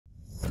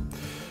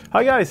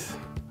Hi guys,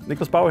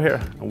 Niklaus Bauer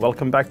here, and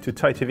welcome back to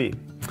Thai TV.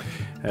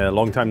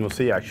 Long time no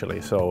see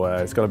actually, so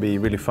it's gonna be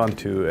really fun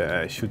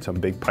to shoot some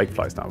big pike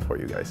flies now for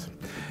you guys.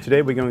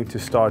 Today we're going to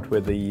start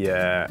with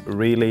the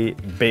really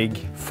big,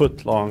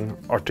 foot-long,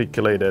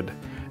 articulated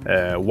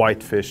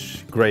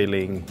whitefish,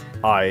 grayling,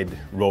 eyed,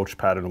 roach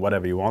pattern,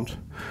 whatever you want.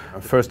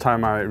 First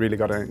time I really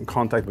got in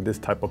contact with this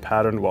type of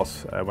pattern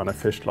was when I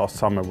fished last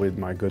summer with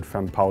my good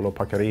friend Paolo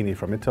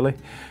from Italy,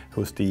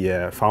 who's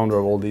the founder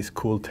of all these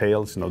cool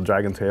tails, you know,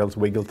 dragon tails,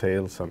 wiggle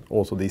tails, and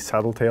also these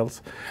saddle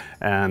tails.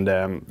 And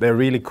they're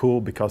really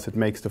cool because it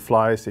makes the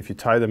flies, if you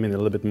tie them in a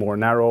little bit more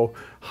narrow,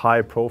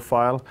 high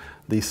profile,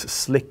 these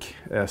slick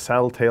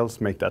saddle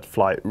tails make that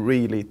fly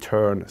really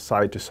turn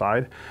side to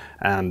side.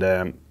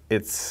 And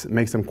it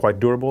makes them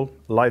quite durable,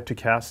 light to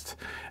cast,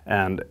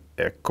 and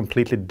a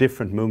completely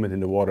different movement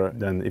in the water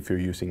than if you're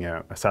using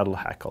a saddle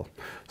hackle.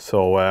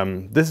 So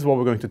this is what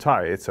we're going to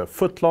tie. It's a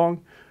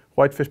foot-long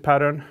whitefish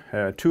pattern,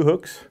 2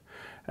 hooks,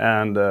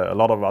 and a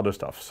lot of other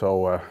stuff.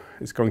 So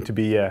it's going to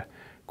be a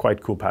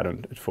quite cool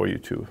pattern for you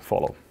to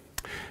follow.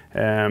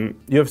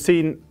 You have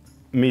seen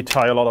me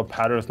tie a lot of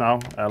patterns now,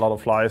 a lot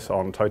of flies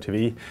on Thai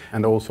TV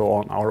and also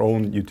on our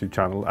own YouTube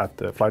channel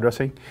at Fly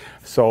Dressing.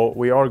 So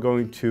we are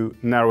going to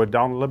narrow it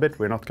down a little bit.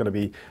 We're not going to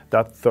be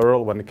that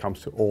thorough when it comes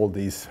to all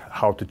these,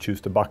 how to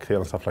choose the bucktail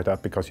and stuff like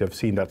that, because you have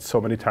seen that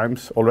so many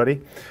times already.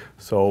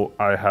 So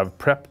I have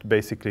prepped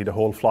basically the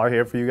whole fly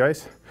here for you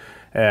guys.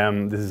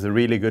 This is a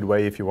really good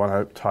way if you want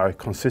to tie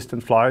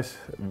consistent flies,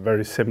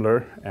 very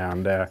similar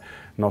and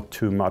not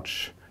too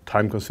much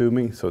time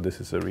consuming, so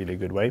this is a really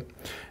good way.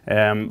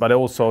 But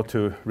also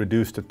to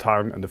reduce the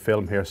time and the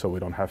film here so we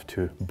don't have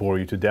to bore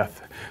you to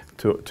death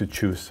to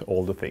choose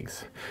all the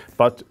things.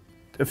 But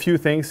a few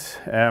things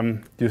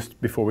just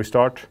before we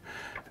start.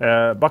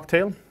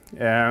 Bucktail,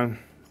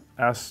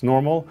 as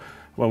normal,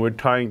 when we're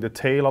tying the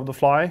tail of the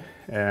fly,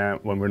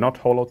 when we're not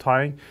holo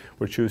tying,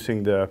 we're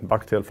choosing the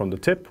bucktail from the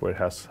tip where it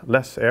has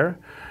less air,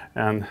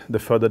 and the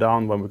further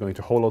down when we're going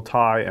to holo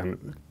tie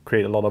and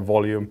create a lot of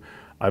volume,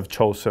 I've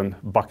chosen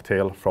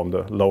bucktail from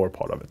the lower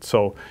part of it.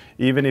 So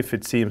even if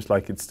it seems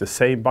like it's the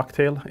same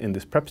bucktail in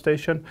this prep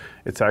station,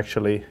 it's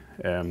actually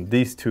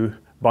these two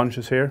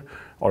bunches here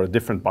are a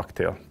different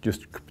bucktail,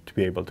 just to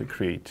be able to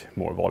create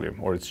more volume,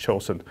 or it's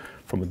chosen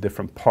from a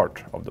different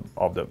part of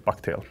the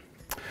bucktail.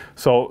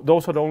 So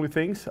those are the only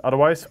things.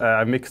 Otherwise,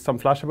 I mixed some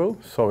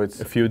Flashabou, so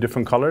it's a few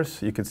different colors.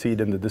 You can see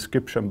it in the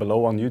description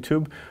below on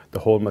YouTube, the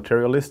whole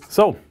material list.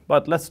 So,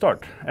 but let's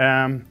start.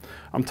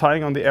 I'm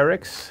tying on the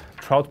Ahrex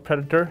Trout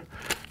Predator.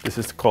 This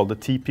is called the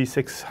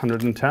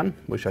TP610,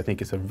 which I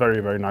think is a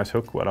very, very nice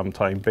hook, what I'm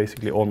tying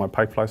basically all my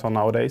pike flies on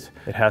nowadays.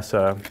 It has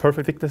a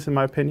perfect thickness in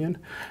my opinion,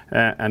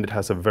 and it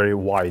has a very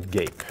wide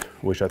gape,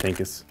 which I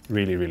think is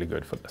really, really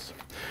good for this.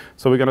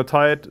 So we're gonna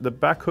tie it, the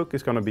back hook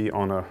is gonna be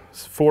on a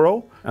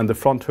 4/0, and the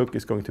front hook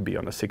is going to be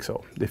on a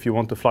 6/0. If you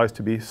want the flies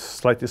to be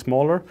slightly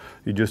smaller,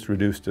 you just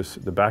reduce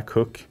the back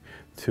hook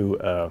to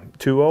a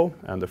 2/0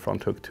 and the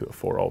front hook to a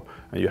 4/0,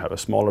 and you have a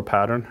smaller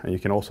pattern. And you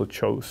can also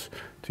choose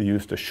to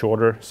use the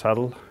shorter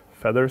saddle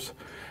feathers,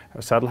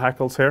 saddle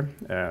hackles here.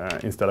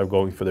 Instead of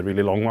going for the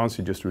really long ones,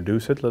 you just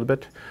reduce it a little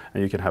bit,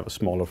 and you can have a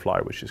smaller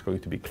fly, which is going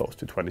to be close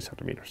to 20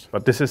 centimeters.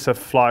 But this is a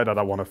fly that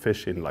I want to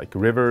fish in like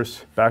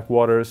rivers,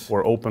 backwaters,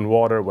 or open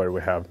water where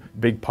we have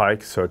big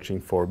pike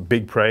searching for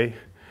big prey,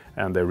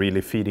 and they're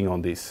really feeding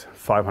on these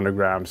 500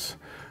 grams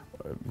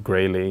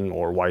grayling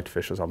or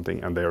whitefish or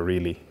something, and they're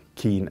really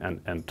keen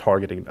and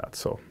targeting that.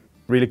 So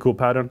really cool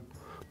pattern.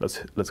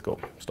 Let's go.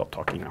 Stop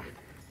talking now.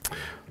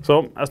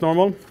 So as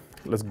normal,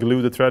 let's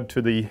glue the thread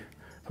to the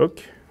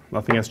hook.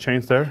 Nothing has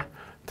changed there.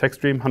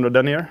 Textream 100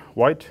 denier,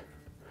 white.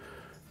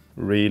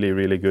 Really,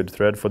 really good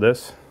thread for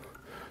this.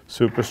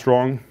 Super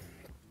strong,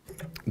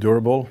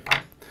 durable,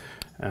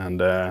 and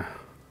yeah,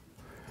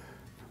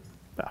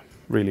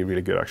 really,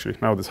 really good actually.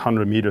 Now there's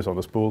 100 meters on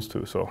the spools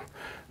too, so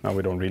now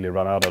we don't really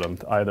run out of them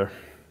either.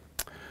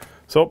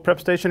 So prep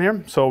station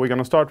here. So we're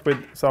gonna start with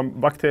some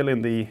bucktail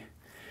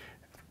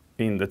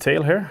in the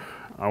tail here.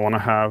 I wanna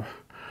have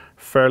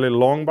fairly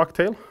long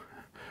bucktail.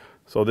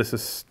 So this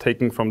is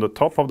taking from the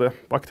top of the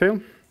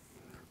bucktail.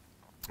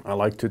 I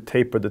like to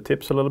taper the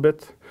tips a little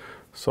bit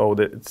so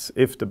that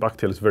if the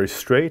bucktail is very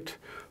straight,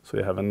 so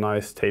you have a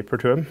nice taper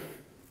to him.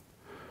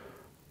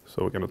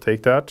 So we're gonna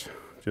take that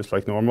just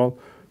like normal,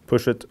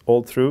 push it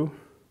all through.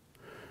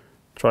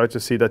 Try to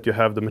see that you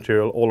have the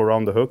material all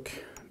around the hook.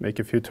 Make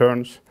a few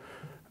turns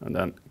and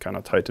then kind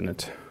of tighten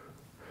it.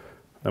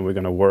 Then we're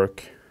gonna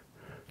work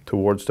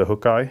towards the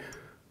hook eye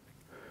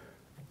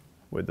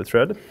with the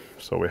thread.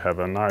 So we have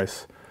a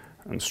nice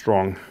and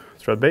strong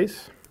thread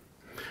base.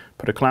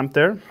 Put a clamp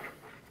there.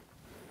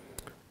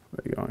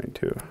 We're going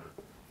to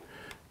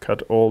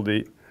cut all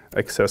the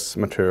excess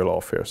material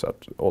off here, so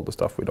that all the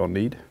stuff we don't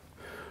need,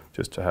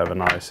 just to have a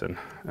nice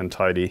and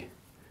tidy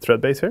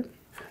thread base here.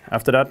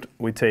 After that,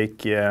 we take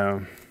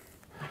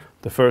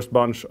the first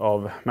bunch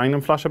of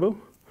Magnum Flashabou.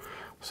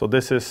 So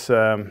this is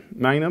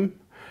Magnum,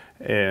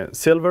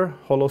 silver,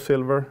 Holo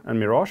silver, and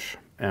Mirage,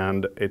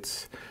 and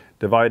it's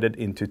divided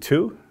into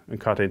 2 and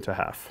cut into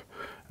half.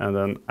 And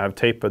then I've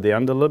tapered the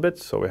end a little bit,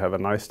 so we have a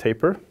nice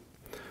taper.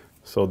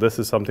 So this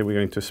is something we're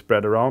going to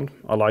spread around.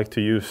 I like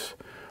to use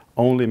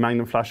only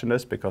Magnum flash in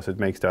this because it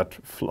makes that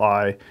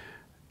fly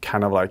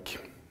kind of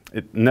like,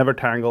 it never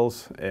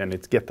tangles, and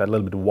it gets that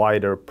little bit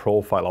wider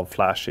profile of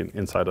flash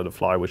inside of the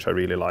fly, which I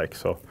really like.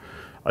 So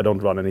I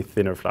don't run any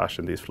thinner flash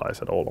in these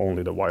flies at all,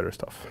 only the wider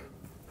stuff.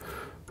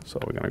 So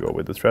we're gonna go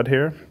with the thread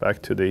here,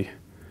 back to the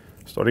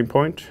starting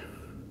point.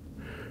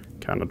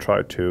 Kind of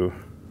try to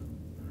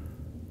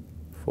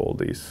fold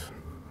these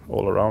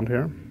all around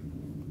here.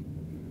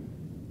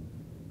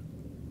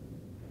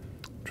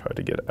 Try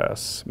to get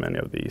as many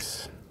of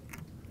these.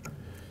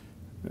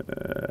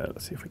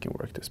 Let's see if we can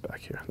work this back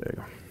here. There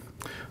you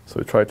go. So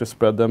we try to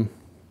spread them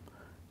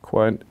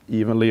quite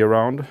evenly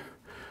around.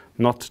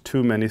 Not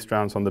too many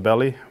strands on the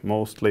belly,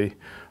 mostly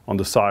on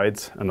the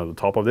sides and on the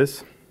top of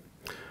this.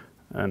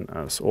 And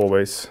as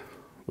always,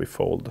 we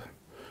fold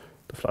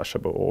the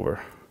Flashabou over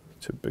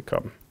to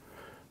become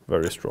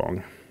very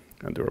strong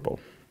and durable.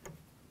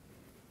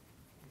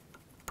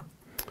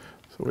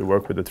 So we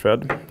work with the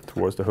thread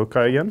towards the hook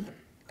eye again.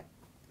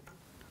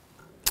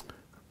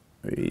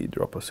 We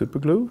drop a super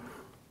glue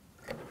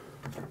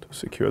to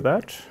secure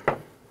that.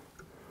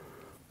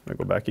 I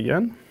go back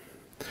again.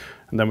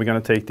 And then we're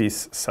going to take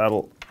these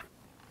saddle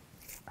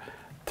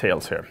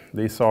tails here.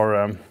 These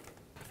are,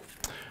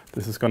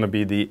 this is going to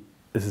be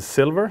this is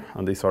silver,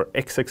 and these are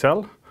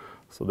XXL,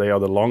 so they are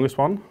the longest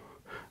one.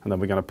 And then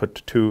we're going to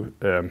put two,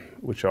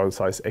 which are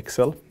size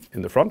XL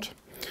in the front.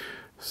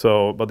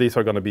 So, but these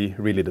are going to be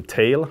really the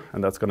tail,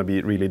 and that's going to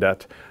be really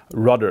that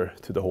rudder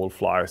to the whole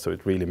fly, so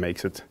it really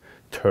makes it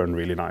turn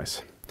really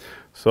nice.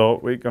 So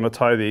we're going to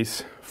tie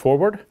these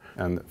forward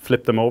and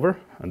flip them over,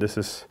 and this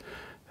is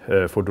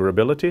for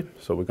durability.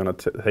 So we're going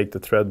to take the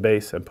thread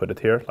base and put it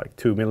here, like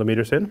 2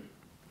 millimeters in.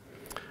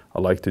 I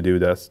like to do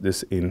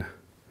this in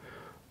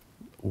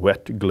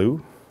wet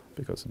glue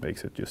because it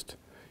makes it just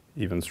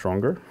even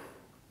stronger.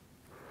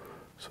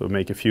 So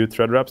make a few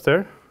thread wraps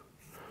there.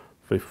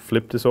 We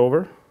flip this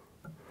over,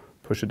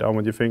 push it down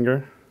with your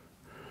finger,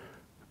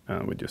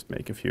 and we just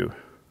make a few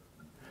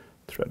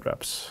thread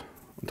wraps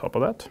on top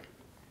of that.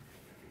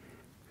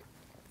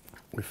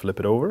 We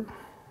flip it over,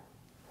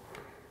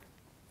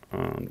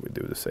 and we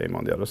do the same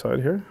on the other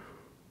side here.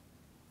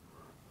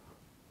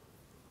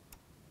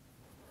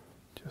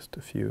 Just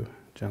a few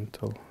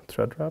gentle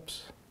thread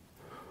wraps.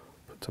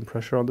 Put some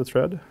pressure on the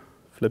thread,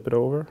 flip it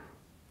over,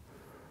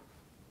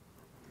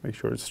 make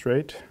sure it's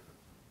straight,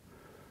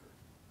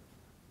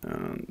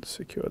 and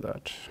secure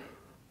that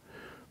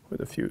with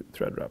a few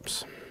thread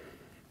wraps.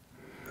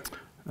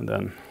 And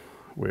then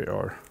we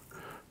are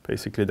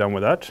basically done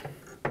with that.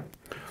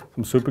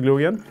 Some super glue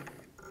again,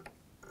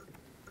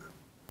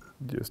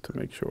 just to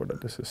make sure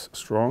that this is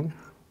strong.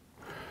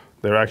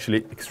 They're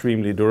actually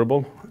extremely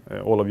durable.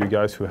 All of you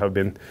guys who have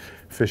been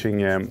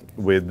fishing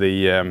with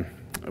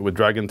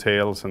dragon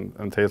tails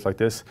and tails like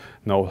this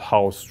know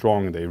how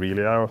strong they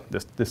really are,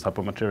 this type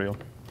of material.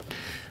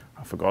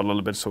 I forgot a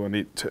little bit, so I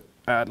need to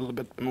add a little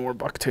bit more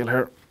bucktail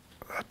here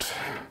that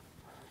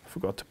I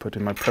forgot to put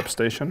in my prep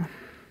station.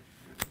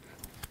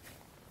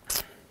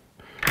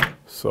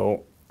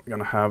 So we're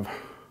gonna have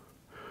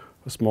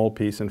a small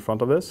piece in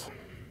front of this.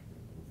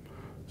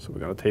 So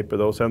we're gonna taper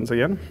those ends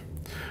again.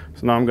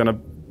 So now I'm gonna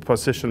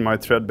position my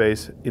thread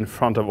base in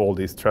front of all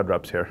these thread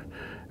wraps here,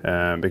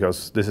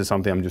 because this is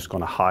something I'm just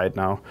gonna hide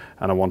now,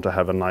 and I want to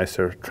have a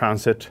nicer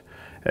transit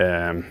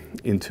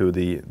into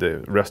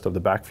the rest of the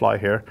back fly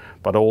here,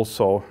 but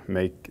also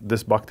make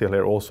this bucktail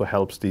here also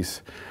helps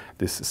these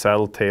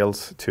saddle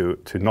tails to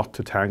not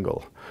to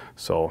tangle.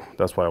 So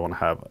that's why I want to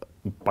have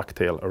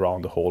bucktail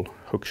around the whole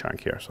hook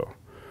shank here. So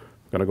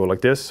I'm gonna go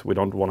like this. We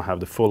don't want to have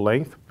the full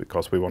length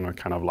because we want to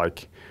kind of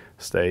like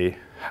stay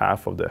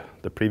half of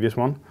the previous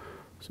one.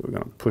 So we're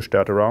gonna push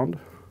that around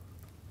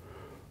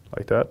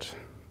like that,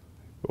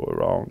 go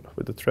around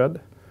with the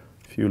thread,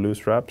 a few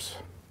loose wraps,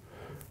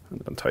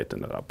 and then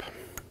tighten it up.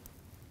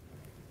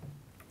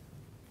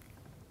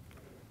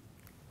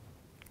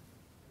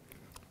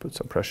 Put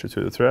some pressure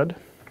to the thread.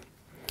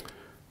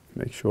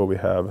 Make sure we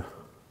have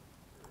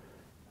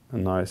a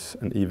nice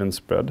and even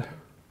spread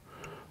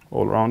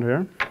all around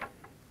here,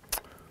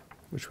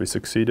 which we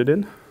succeeded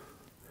in.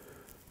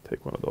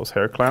 Take one of those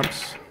hair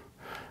clamps.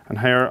 And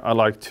here I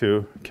like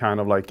to kind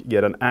of like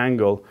get an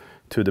angle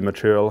to the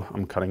material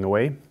I'm cutting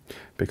away,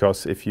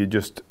 because if you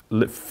just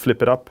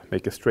flip it up,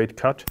 make a straight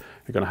cut,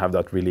 you're gonna have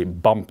that really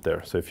bump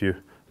there. So if you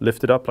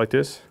lift it up like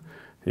this,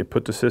 you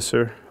put the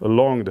scissor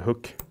along the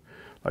hook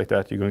like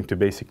that, you're going to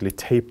basically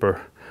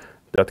taper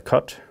that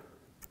cut,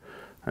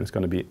 and it's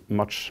going to be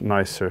much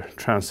nicer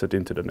transit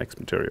into the next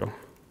material.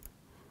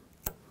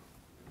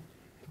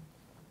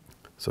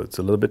 So it's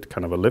a little bit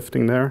kind of a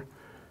lifting there,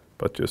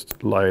 but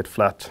just lie it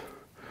flat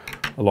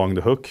along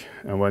the hook.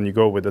 And when you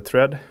go with the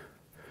thread,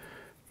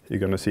 you're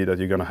going to see that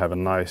you're going to have a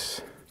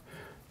nice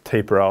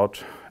taper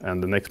out,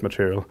 and the next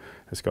material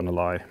is going to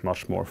lie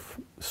much more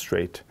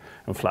straight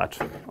and flat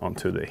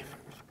onto the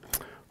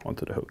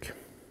hook.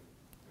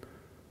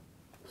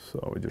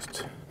 So we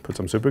just put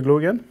some super glue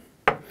again,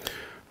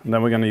 and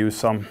then we're going to use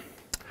some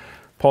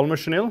polymer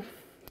chenille.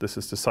 This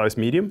is the size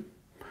medium.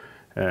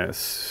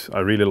 I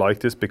really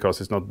like this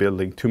because it's not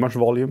building too much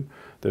volume.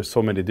 There's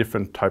so many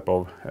different type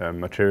of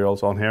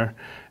materials on here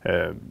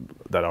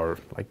that are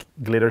like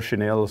glitter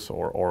chenilles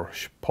or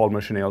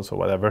polymer chenilles or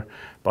whatever.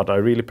 But I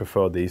really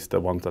prefer these, the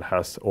ones that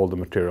has all the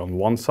material on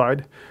one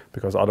side,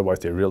 because otherwise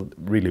they're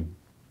really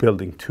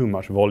building too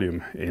much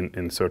volume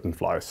in certain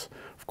flies.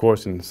 Of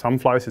course, in some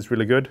flies it's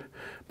really good,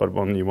 but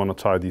when you want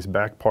to tie these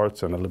back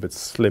parts and a little bit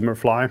slimmer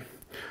fly,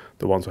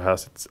 the ones who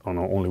has it on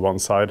only one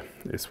side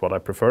is what I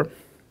prefer.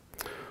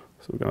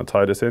 So we're going to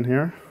tie this in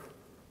here.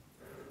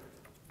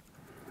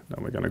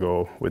 Then we're going to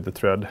go with the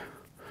thread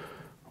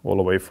all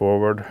the way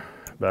forward,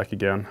 back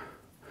again.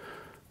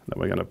 Then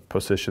we're going to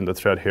position the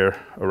thread here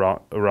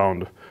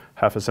around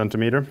 1/2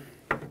 centimeter.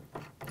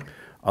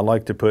 I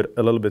like to put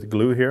a little bit of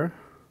glue here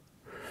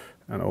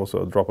and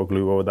also a drop of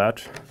glue over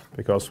that,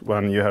 because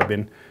when you have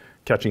been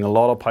catching a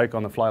lot of pike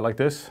on a fly like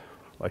this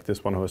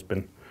one who has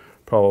been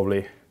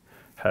probably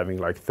having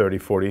like 30,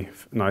 40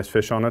 nice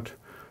fish on it.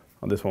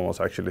 And this one was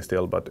actually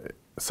still, but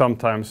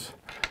sometimes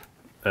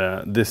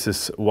this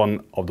is one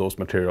of those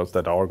materials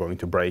that are going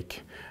to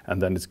break, and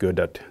then it's good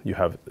that you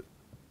have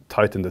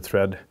tightened the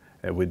thread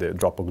with a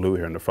drop of glue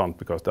here in the front,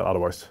 because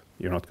otherwise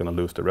you're not going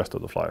to lose the rest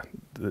of the fly.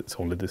 It's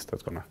only this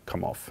that's going to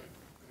come off.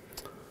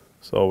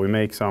 So we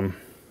make some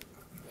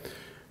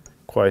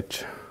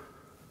quite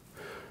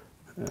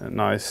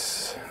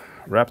nice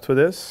wraps with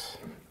this.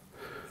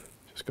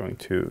 Just going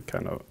to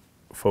kind of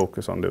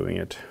focus on doing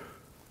it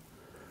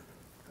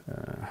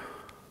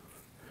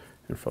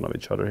in front of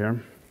each other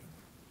here.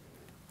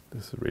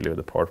 This is really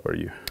the part where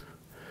you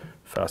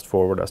fast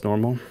forward as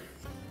normal.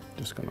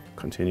 Just gonna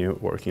continue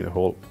working the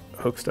whole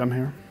hook stem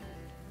here,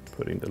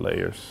 putting the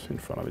layers in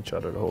front of each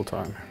other the whole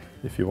time.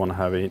 If you want to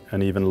have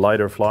an even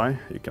lighter fly,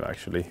 you can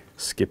actually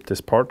skip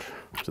this part.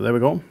 So there we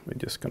go. We're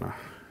just gonna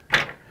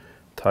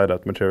tie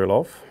that material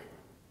off.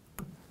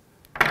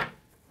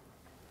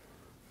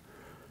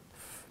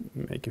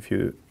 Make a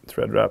few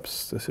thread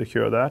wraps to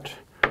secure that,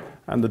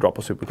 and the drop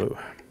of super glue,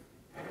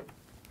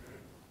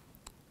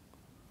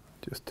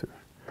 just to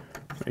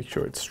make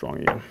sure it's strong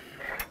again.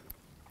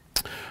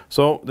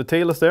 So the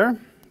tail is there,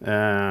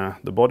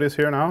 the body is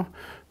here now.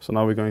 So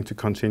now we're going to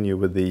continue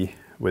with the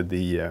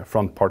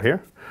front part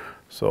here.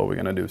 So we're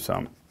going to do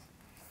some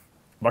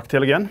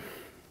bucktail again.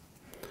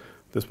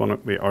 This one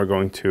we are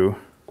going to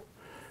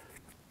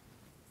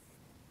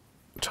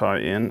tie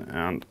in,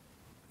 and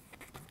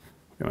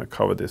I'm going to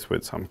cover this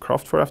with some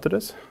craft fur after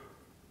this.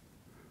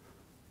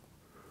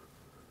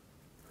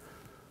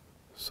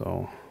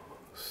 So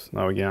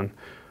now again,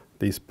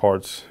 these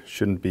parts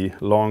shouldn't be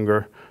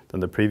longer than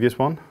the previous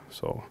one.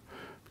 So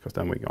because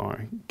then we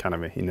are kind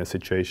of in a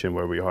situation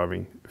where we're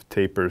having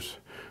tapers,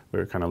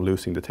 we're kind of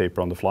losing the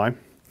taper on the fly.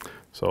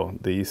 So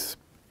these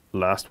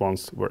last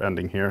ones were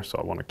ending here, so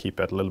I want to keep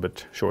it a little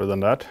bit shorter than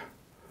that.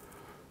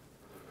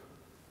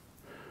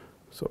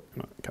 So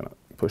kind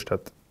of push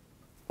that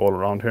all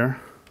around here.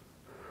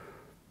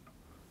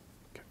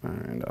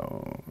 And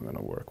now I'm going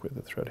to work with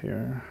the thread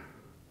here.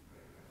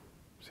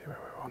 See where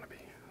we want to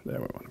be. There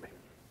we want to be.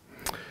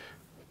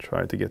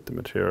 Try to get the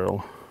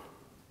material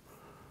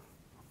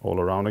all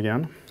around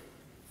again.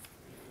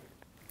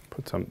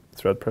 Put some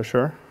thread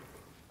pressure.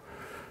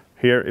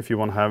 Here, if you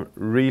want to have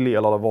really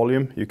a lot of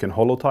volume, you can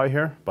holo tie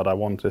here, but I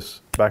want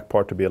this back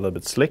part to be a little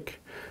bit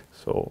slick,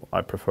 so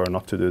I prefer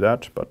not to do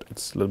that, but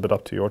it's a little bit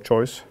up to your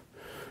choice.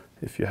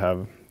 If you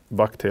have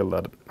bucktail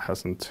that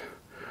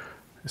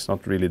it's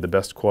not really the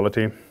best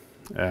quality,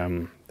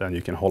 then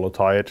you can holo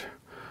tie it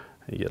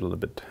and you get a little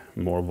bit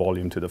more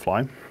volume to the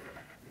fly.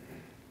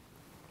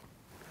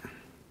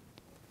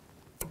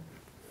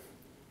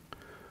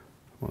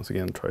 Once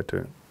again, try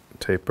to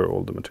taper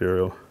all the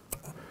material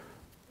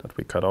that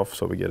we cut off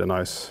so we get a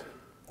nice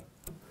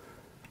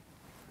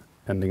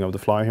ending of the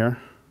fly here.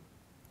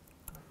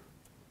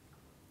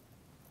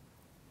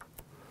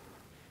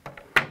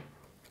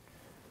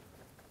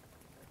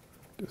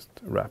 Just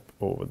wrap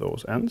over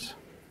those ends.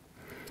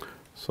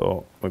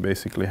 So we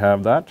basically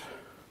have that.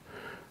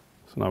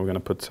 So now we're going to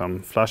put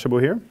some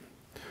Flashabou here.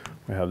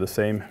 We have the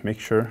same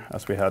mixture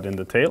as we had in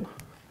the tail.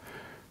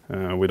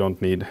 We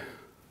don't need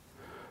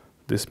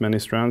this many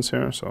strands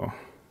here, so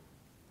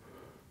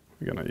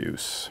we're going to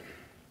use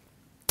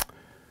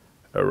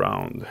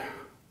around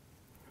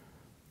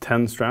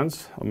 10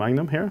 strands of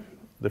Magnum here,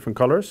 different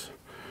colors.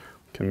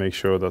 You can make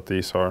sure that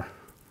these are,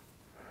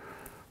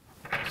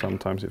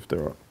 sometimes if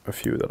there are a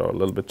few that are a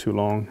little bit too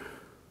long,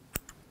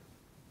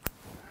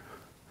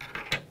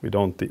 we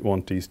don't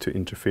want these to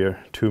interfere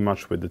too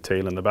much with the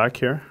tail in the back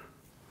here.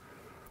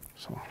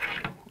 So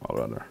I'll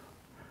rather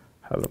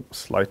have them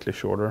slightly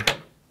shorter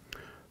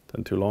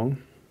than too long.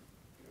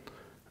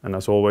 And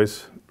as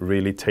always,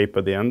 really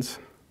taper the ends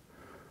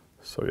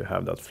so you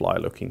have that fly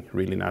looking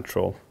really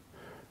natural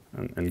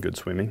and good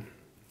swimming.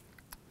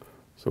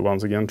 So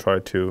once again, try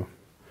to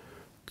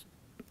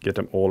get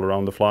them all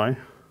around the fly,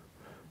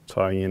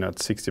 tying in at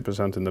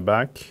 60% in the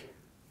back,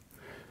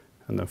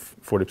 and then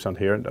 40%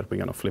 here that we're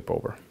going to flip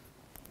over.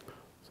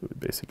 So we're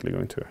basically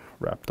going to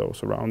wrap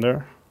those around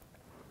there.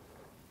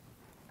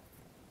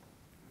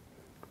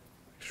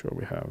 sure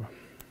we have.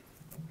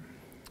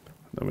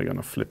 Then we're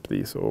gonna flip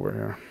these over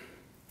here,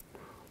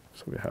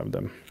 so we have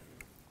them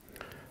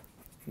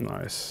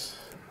nice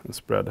and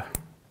spread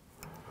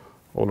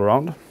all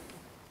around,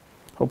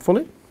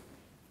 hopefully.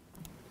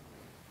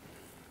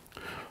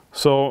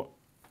 So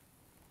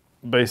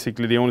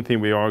basically the only thing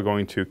we are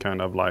going to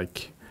kind of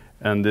like,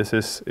 and this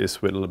is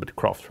with a little bit of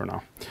craft for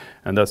now.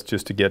 And that's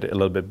just to get a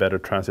little bit better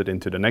transit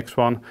into the next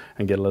one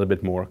and get a little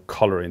bit more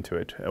color into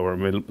it, or a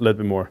little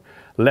bit more,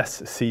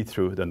 less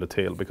see-through than the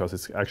tail, because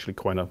it's actually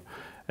kind of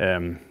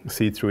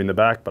see-through in the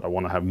back, but I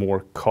want to have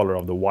more color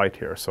of the white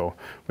here. So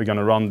we're going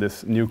to run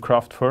this new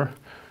craft fur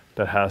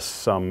that has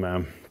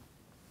some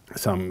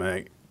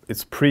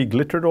it's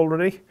pre-glittered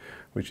already,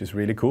 which is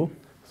really cool.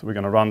 So we're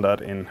going to run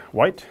that in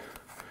white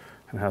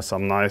and has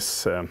some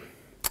nice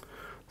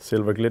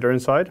silver glitter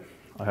inside.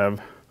 I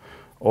have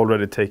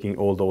already taken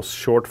all those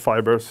short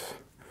fibers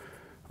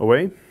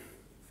away.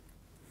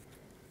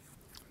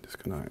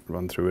 Just gonna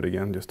run through it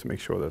again just to make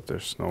sure that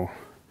there's no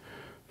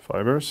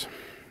fibers.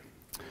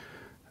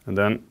 And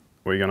then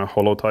we're gonna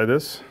holo tie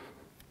this.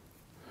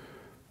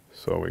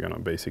 So we're gonna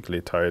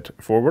basically tie it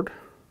forward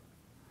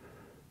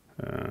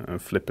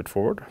and flip it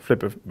forward,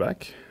 flip it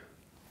back.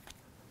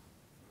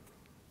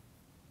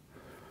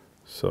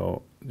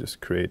 So just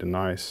create a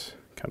nice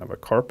kind of a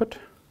carpet.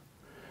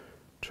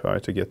 Try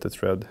to get the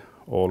thread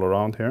all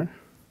around here.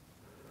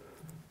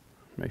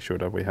 Make sure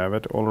that we have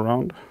it all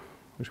around,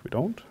 which we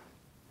don't.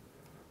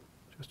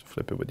 Just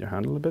flip it with your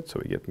hand a little bit so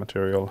we get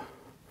material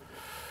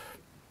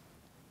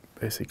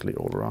basically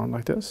all around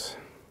like this.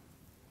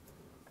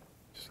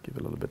 Just give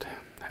it a little bit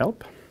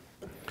help.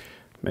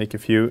 Make a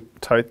few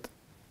tight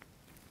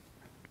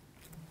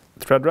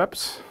thread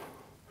wraps.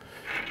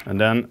 And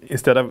then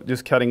instead of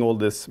just cutting all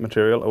this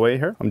material away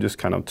here, I'm just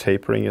kind of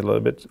tapering it a little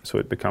bit so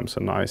it becomes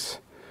a nice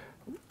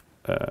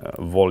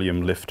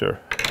volume lifter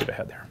to the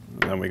head here.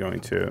 And then we're going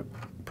to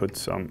put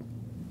some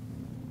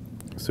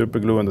super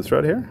glue on the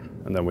thread here,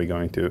 and then we're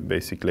going to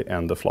basically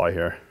end the fly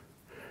here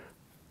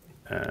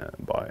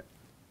by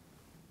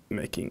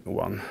making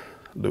one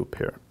loop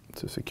here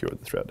to secure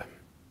the thread.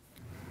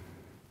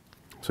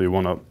 So you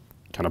want to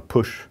kind of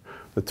push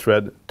the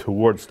thread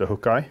towards the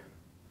hook eye,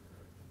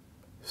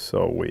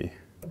 so we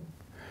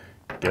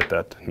get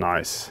that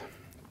nice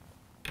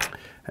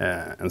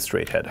and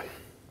straight head.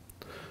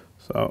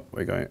 So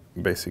we're going to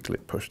basically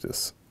push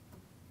this.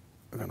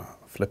 We're going to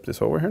flip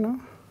this over here now.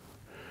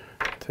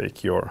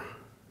 Take your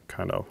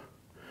kind of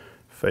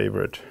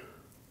favorite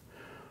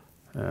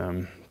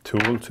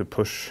tool to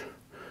push,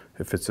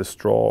 if it's a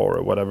straw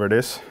or whatever it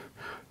is,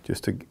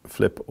 just to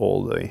flip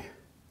all the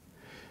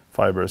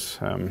fibers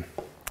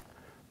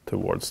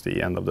towards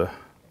the end of the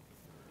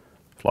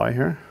fly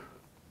here.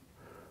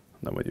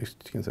 And then we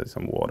just can set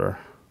some water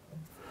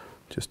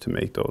just to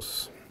make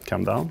those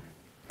come down.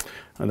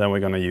 And then we're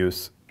going to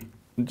use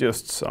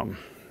just some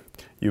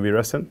UV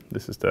resin.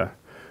 This is the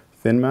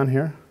thinman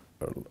here,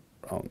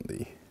 on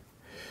the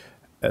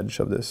edge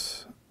of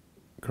this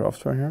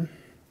craft right here,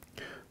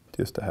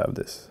 just to have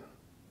this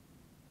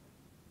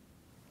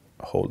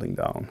holding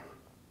down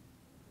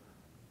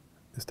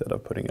instead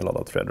of putting a lot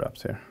of thread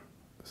wraps here.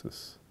 This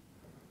is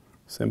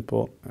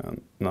simple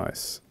and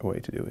nice way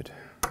to do it.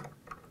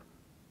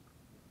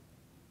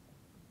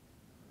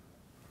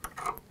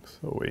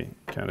 So we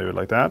can do it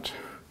like that.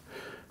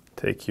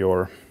 Take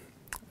your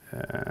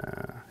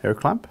hair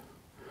clamp,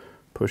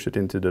 push it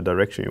into the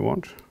direction you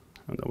want,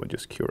 and then we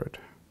just cure it.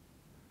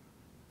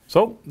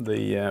 So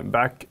the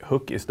back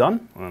hook is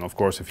done, and of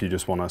course if you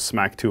just want to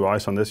smack two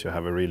eyes on this, you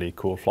have a really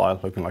cool fly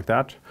looking like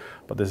that.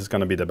 But this is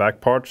going to be the back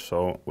part,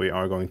 so we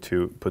are going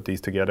to put these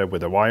together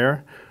with a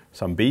wire,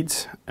 some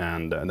beads,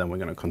 and then we're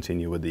going to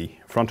continue with the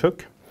front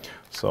hook.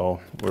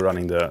 So we're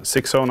running the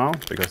 6/0 now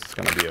because it's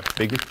going to be a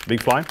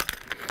big fly.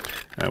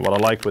 And what I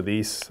like with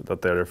these,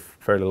 that they're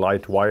fairly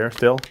light wire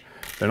still.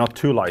 They're not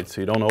too light,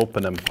 so you don't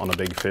open them on a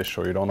big fish,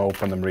 or you don't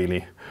open them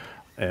really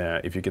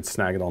if you get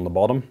snagged on the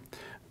bottom.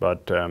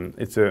 But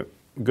it's a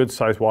good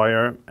size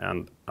wire,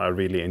 and I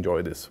really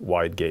enjoy this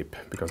wide gape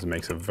because it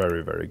makes a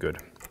very, very good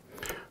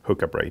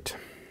hookup rate.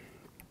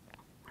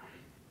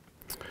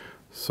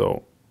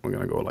 So we're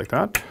gonna go like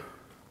that.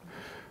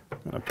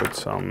 I'm gonna put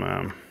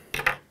some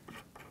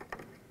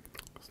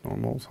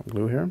some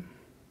glue here.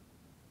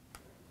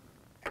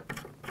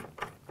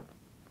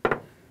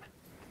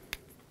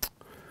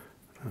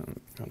 I'm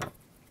gonna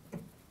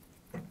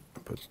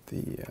put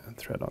the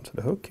thread onto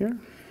the hook here.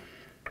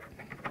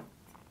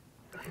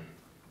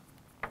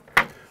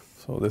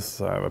 So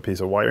this, I have a piece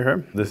of wire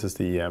here. This is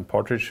the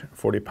Partridge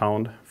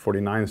 40-pound,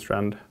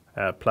 49-strand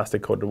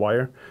plastic coated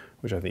wire,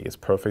 which I think is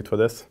perfect for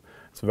this.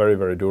 It's very,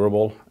 very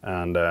durable,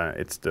 and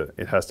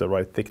it has the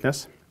right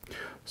thickness.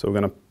 So we're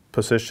going to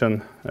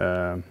position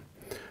the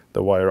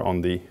wire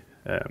on the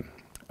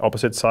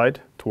opposite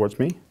side towards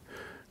me.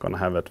 Going to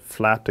have it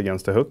flat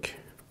against the hook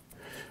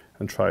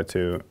and try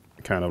to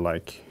kind of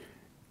like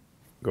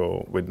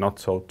go with not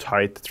so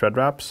tight thread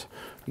wraps.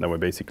 And then we're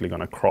basically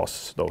going to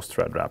cross those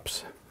thread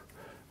wraps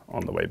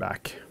on the way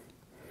back.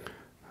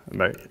 And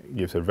that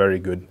gives a very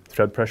good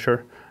thread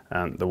pressure,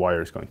 and the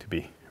wire is going to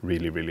be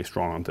really, really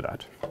strong onto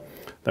that.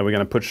 Then we're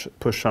going to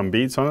push some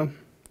beads on them.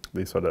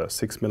 These are the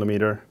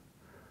 6mm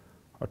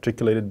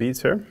articulated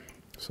beads here.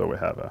 So we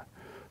have a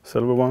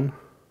silver one,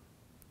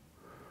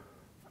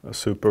 a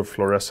super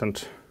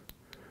fluorescent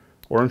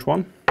orange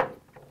one,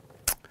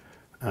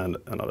 and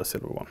another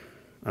silver one.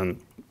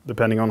 And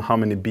depending on how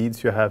many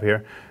beads you have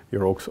here,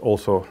 you're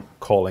also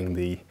calling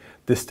the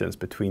distance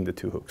between the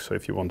two hooks. So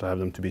if you want to have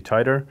them to be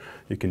tighter,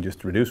 you can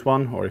just reduce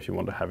one, or if you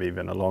want to have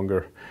even a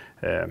longer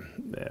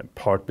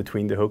part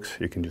between the hooks,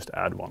 you can just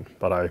add one.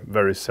 But I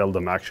very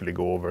seldom actually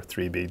go over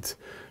 3 beads,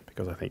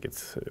 because I think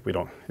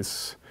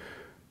it's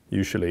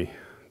usually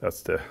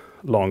that's the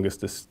longest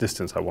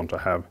distance I want to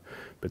have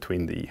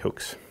between the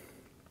hooks.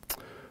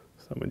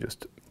 So we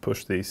just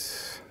push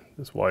this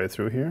wire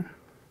through here,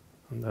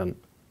 and then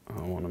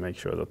I want to make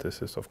sure that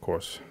this is, of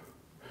course,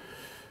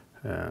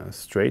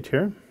 straight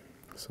here.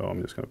 So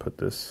I'm just going to put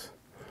this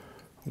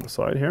on the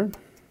side here.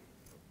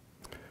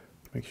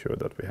 Make sure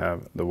that we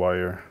have the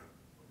wire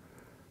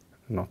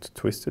not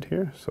twisted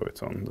here, so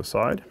it's on the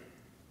side.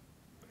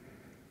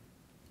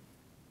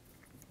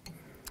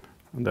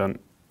 And then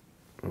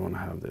we want to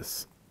have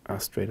this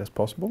as straight as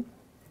possible,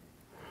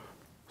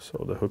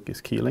 so the hook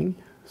is keeling.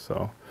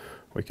 So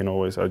we can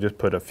always, I'll just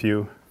put a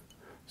few,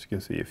 as you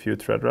can see, a few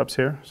thread wraps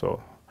here.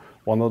 So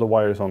one of the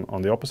wires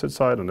on the opposite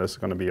side, and this is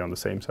going to be on the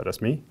same side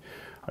as me.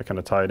 I kind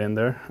of tie it in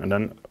there, and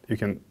then you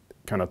can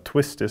kind of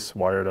twist this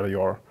wire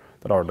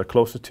that are the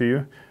closest to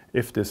you.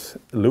 If this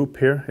loop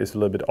here is a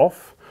little bit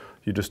off,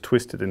 you just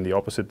twist it in the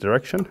opposite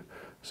direction,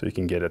 so you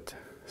can get it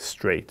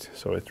straight.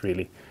 So it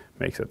really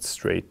makes it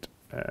straight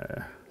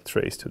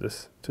trace to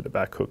the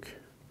back hook.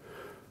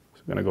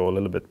 So I'm going to go a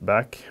little bit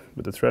back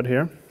with the thread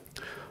here,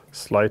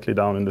 slightly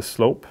down in the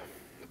slope.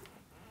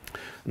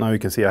 Now you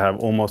can see I have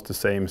almost the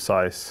same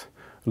size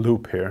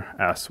loop here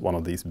as one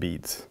of these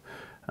beads.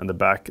 And the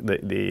back,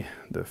 the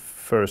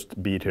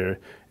first bead here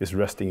is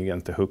resting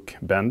against the hook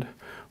bend,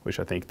 which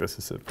I think this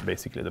is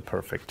basically the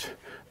perfect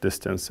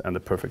distance and the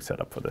perfect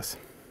setup for this.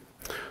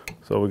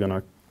 So we're going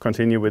to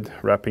continue with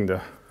wrapping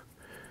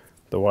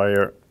the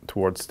wire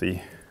towards the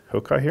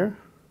hook eye here.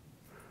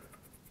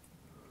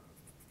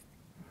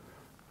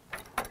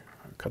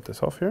 I'll cut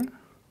this off here.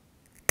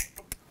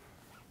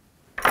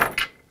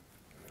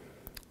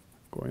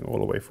 Going all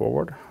the way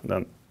forward, and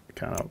then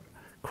kind of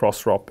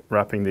cross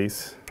wrapping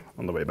these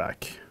on the way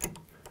back.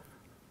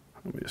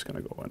 And we're just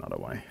going to go another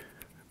way,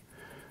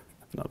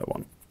 another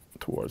one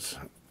towards.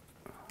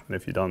 And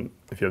if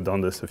you have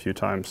done this a few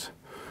times,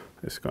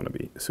 it's going to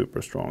be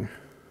super strong.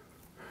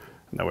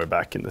 And now we're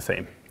back in the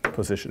same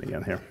position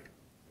again here.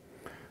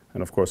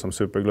 And of course some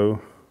super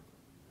glue,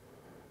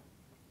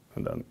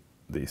 and then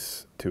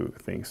these two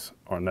things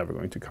are never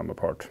going to come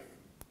apart.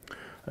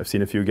 I've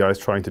seen a few guys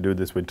trying to do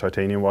this with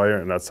titanium wire,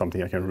 and that's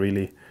something I can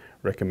really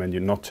recommend you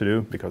not to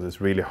do, because it's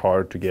really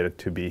hard to get it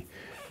to be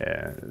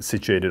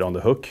situated on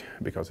the hook,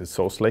 because it's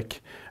so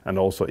slick. And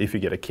also, if you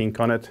get a kink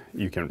on it,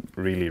 you can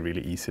really,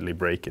 really easily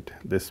break it.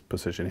 This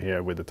position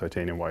here with the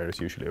titanium wire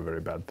is usually a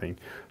very bad thing.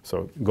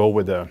 So go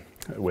with a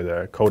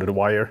coated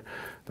wire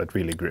that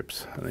really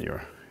grips, and then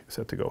you're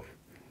set to go.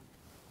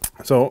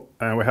 So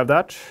we have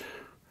that.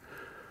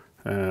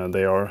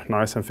 They are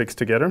nice and fixed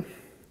together.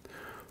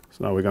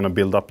 So now we're going to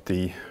build up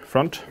the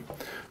front.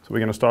 So we're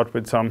going to start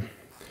with some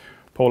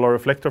polar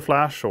reflector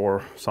flash,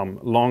 or some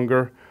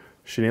longer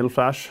chenille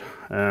flash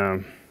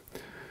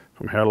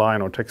from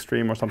Hairline or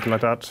Techstream or something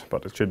like that.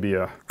 But it should be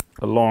a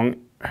long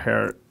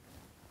hair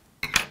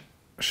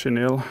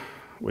chenille,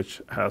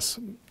 which has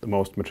the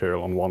most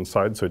material on one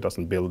side, so it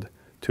doesn't build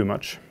too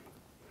much.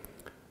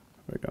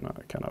 We're going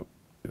to kind of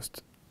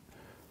just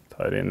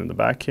tie it in the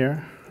back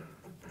here.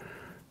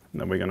 And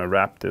then we're going to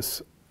wrap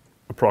this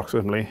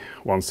approximately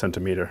 1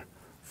 centimeter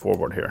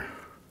forward here.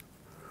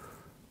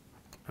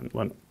 And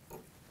when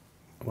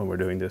we're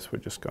doing this, we're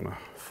just going to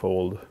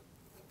fold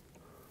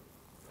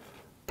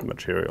the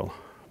material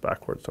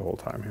backwards the whole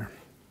time here.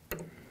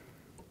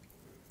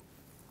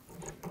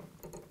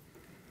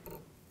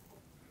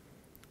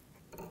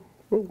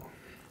 Whoa.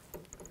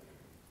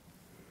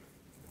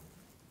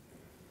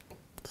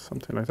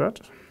 Something like that.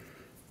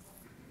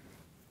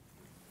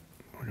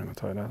 We're going to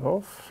tie that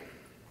off.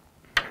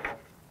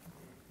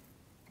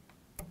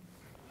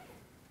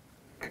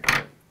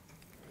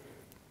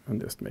 And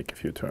just make a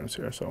few turns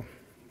here, so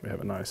we have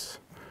a nice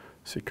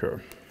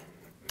secure.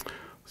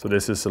 So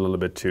this is a little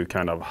bit to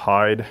kind of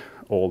hide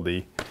all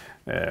the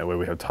where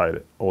we have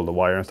tied all the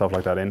wire and stuff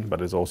like that in,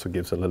 but it also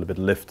gives a little bit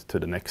lift to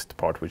the next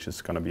part, which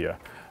is going to be a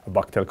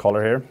bucktail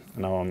collar here.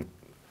 Now I'm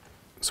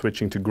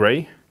switching to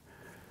gray.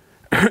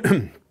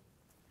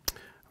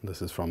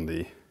 This is from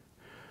the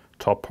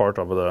top part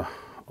of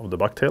the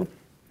bucktail.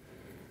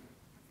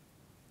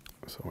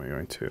 So we're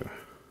going to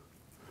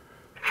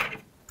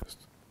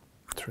just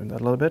trim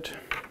that a little bit.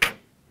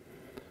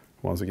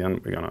 Once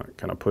again, we're going to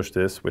kind of push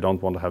this. We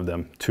don't want to have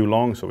them too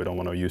long, so we don't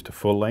want to use the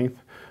full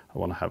length. I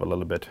want to have a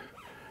little bit,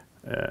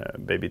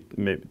 maybe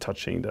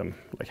touching them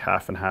like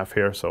half and half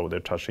here, so they're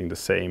touching the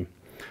same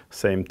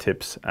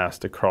tips as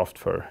the craft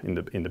fur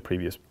in the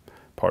previous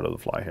part of the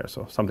fly here.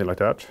 So something like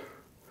that.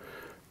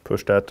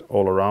 push that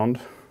all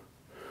around,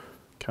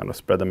 kind of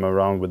spread them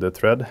around with the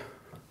thread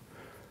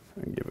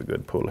and give a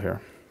good pull here.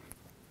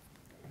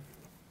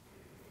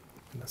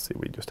 Let's see,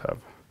 we just have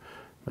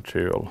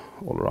material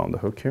all around the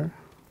hook here.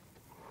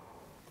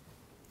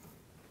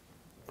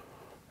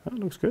 That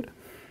looks good.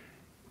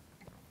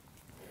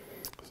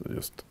 So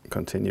just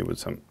continue with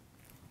some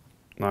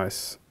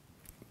nice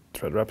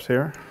thread wraps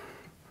here.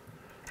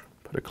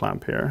 Put a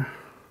clamp here,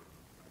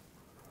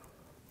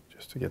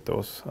 just to get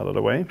those out of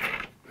the way.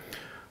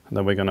 And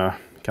then we're gonna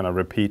kind of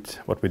repeat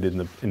what we did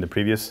in the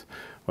previous,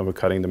 when we're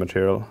cutting the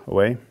material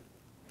away.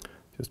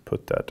 Just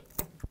put that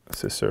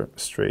scissor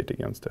straight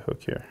against the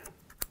hook here.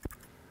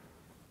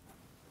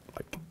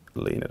 Like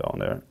lean it on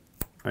there,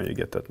 and you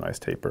get that nice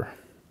taper.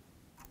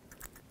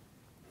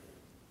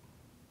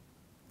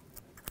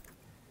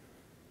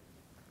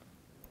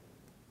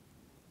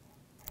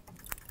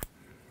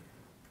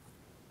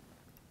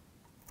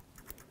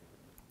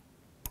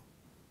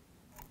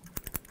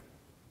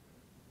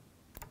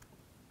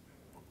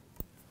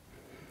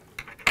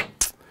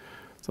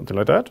 Something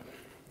like that.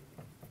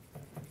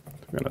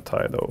 We're going to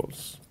tie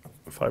those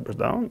fibers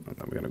down, and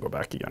then we're going to go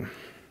back again.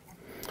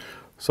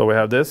 So we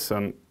have this,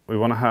 and we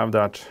want to have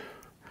that,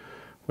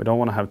 we don't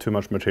want to have too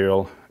much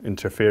material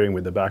interfering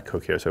with the back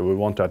hook here. So we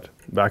want that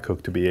back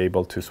hook to be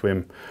able to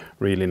swim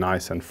really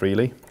nice and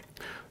freely.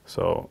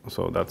 So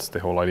that's the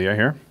whole idea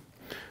here.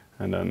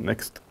 And then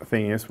next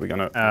thing is we're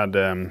going to add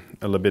a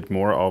little bit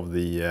more of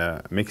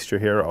the mixture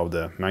here of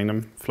the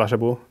Magnum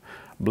Flashabou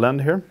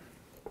blend here.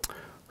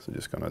 So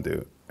just going to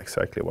do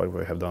exactly what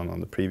we have done on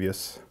the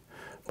previous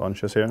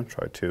bunches here.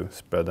 Try to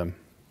spread them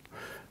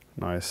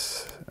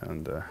nice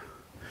and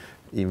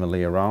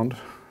evenly around,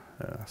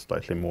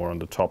 slightly more on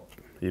the top,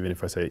 even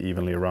if I say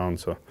evenly around,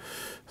 so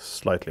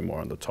slightly more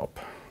on the top.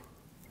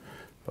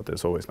 But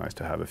it's always nice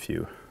to have a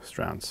few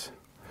strands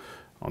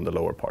on the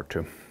lower part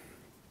too.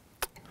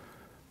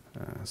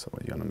 So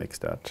we're going to mix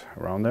that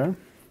around there.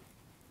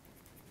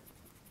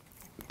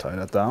 Tie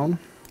that down.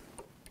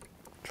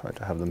 Try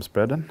to have them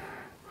spread in.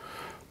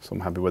 So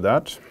I'm happy with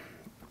that.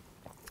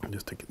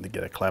 Just to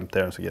get a clamp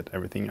there, so get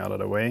everything out of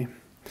the way.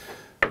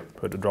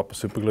 Put a drop of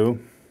super glue.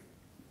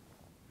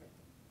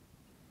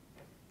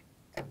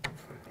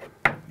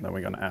 Then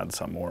we're going to add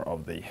some more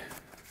of the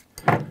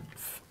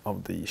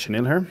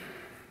chenille here.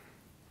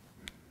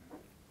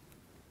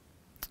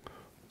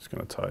 Just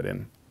going to tie it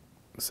in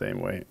the same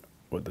way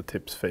with the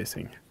tips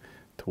facing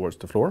towards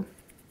the floor.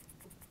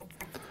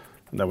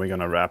 And then we're going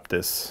to wrap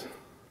this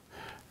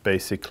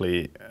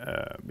basically,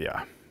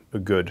 a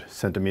good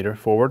centimeter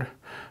forward,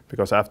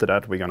 because after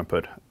that we're going to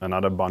put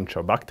another bunch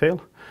of bucktail.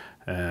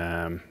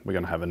 We're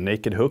going to have a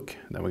naked hook,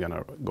 then we're going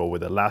to go with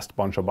the last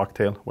bunch of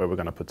bucktail, where we're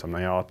going to put some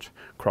Nayat,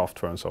 craft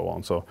fur and so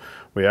on. So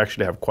we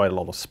actually have quite a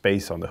lot of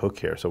space on the hook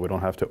here, so we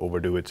don't have to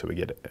overdo it, so we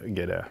get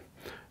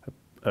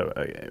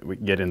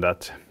in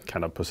that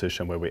kind of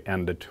position where we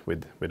end it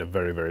with a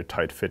very, very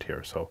tight fit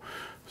here. So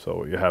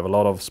you have a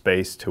lot of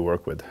space to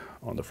work with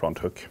on the front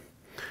hook.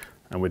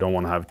 And we don't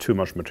want to have too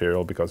much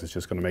material, because it's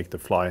just going to make the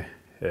fly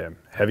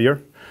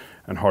heavier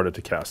and harder to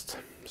cast.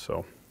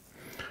 So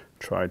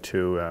try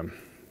to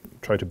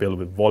build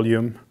with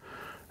volume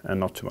and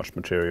not too much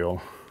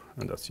material,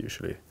 and that's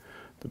usually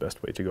the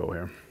best way to go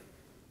here.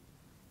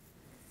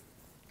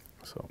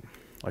 So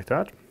like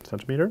that,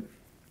 centimeter.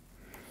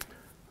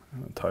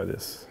 And tie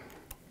this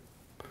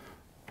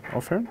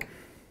off here.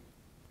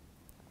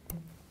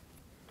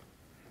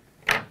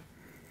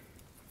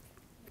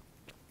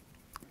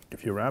 A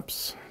few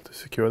wraps to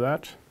secure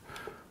that.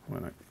 I'm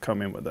going to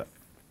come in with a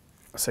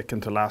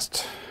second to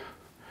last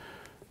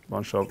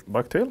bunch of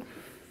bucktail.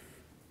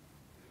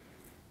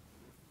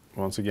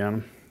 Once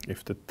again,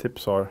 if the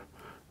tips are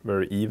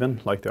very even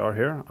like they are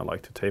here, I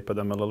like to taper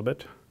them a little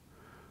bit,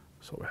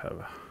 so we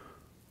have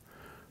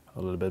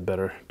a little bit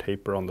better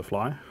taper on the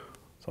fly,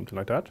 something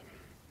like that.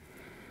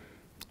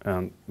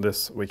 And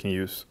this we can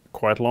use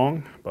quite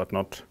long, but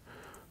not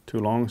too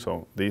long.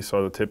 So these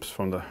are the tips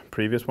from the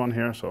previous one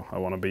here, so I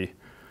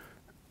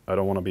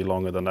don't want to be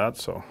longer than that,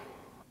 so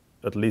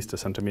at least a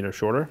centimeter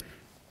shorter.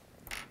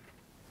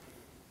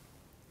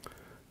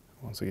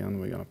 Once again,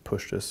 we're going to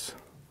push this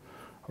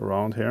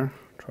around here,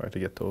 try to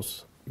get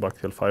those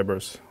bucktail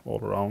fibers all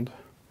around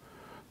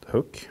the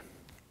hook.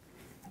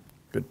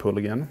 Good pull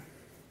again.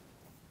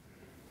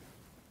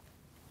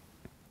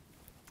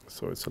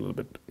 So it's a little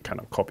bit kind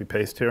of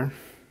copy-paste here.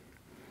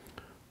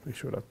 Make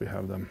sure that we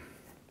have them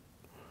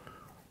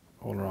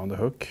all around the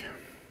hook.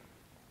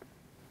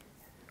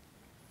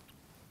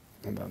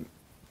 And then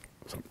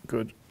some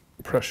good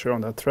pressure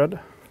on that thread.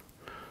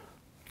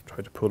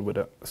 Try to pull with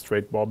a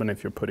straight bobbin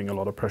if you're putting a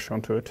lot of pressure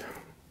onto it.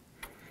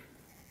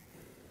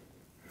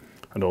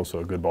 And also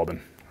a good bobbin.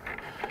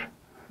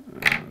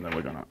 And then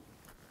we're gonna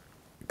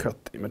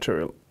cut the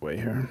material away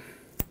here.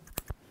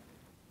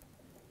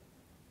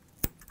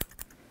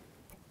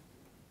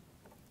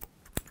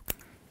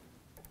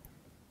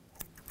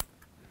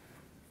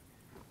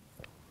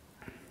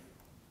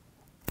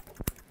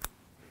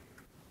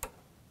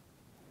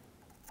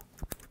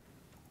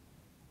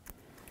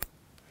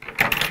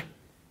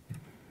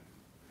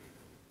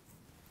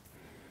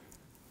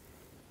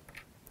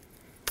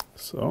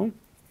 So,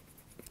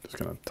 just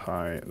gonna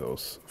tie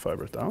those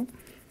fibers down.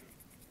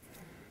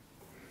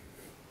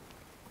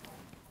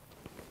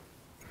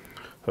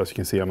 So as you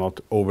can see, I'm not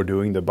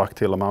overdoing the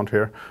bucktail amount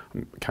here.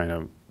 I'm kind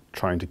of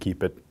trying to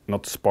keep it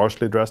not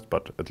sparsely dressed,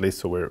 but at least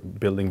so we're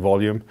building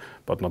volume,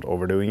 but not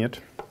overdoing it.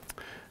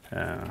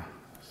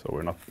 So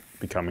we're not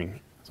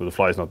becoming, so the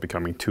fly is not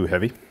becoming too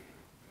heavy.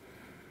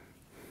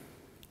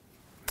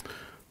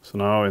 So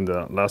now in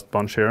the last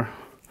bunch here,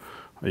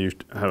 I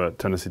used to have a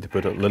tendency to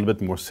put a little bit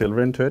more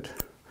silver into it,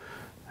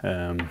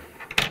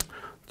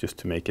 just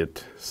to make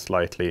it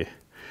slightly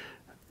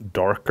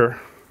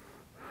darker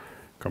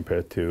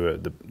compared to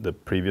the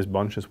previous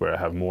bunches where I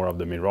have more of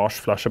the Mirage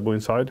Flashabou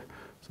inside.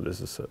 So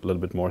this is a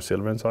little bit more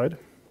silver inside.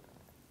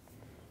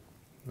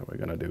 Now we're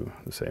gonna do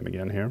the same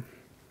again here.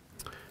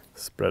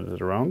 Spread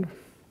it around.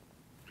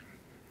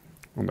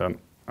 And then,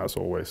 as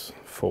always,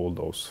 fold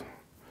those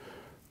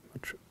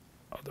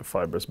other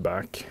fibers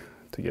back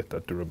to get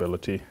that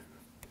durability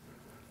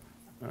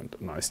and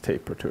a nice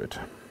taper to it.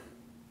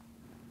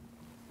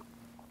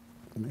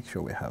 Make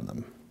sure we have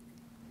them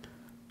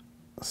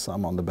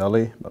some on the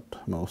belly, but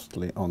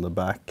mostly on the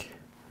back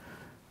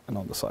and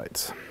on the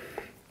sides.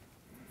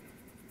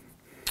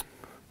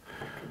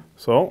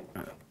 So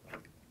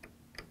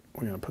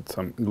we're going to put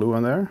some glue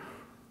on there.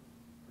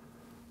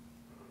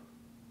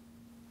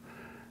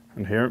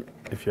 And here,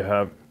 if you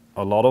have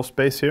a lot of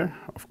space here,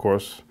 of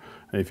course,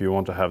 if you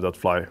want to have that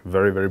fly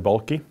very, very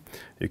bulky,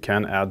 you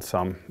can add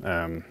some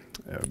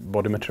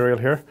body material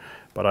here,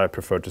 but I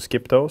prefer to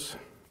skip those.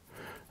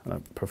 I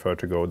prefer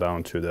to go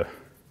down to the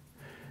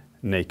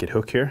naked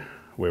hook here,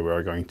 where we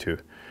are going to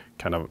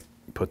kind of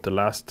put the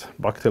last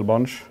bucktail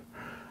bunch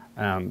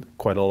and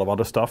quite a lot of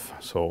other stuff.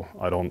 So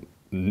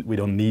we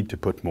don't need to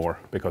put more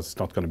because it's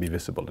not going to be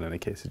visible in any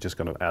case. It's just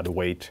going to add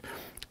weight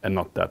and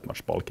not that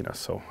much bulkiness.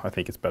 So I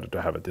think it's better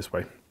to have it this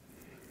way.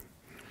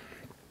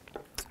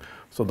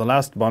 So the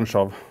last bunch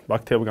of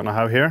bucktail we're going to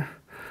have here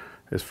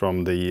is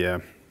from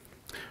the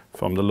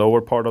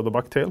lower part of the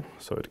bucktail.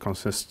 So it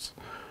consists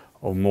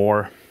of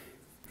more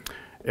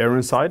air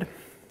inside,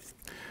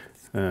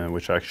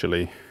 which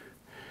actually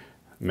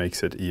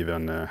makes it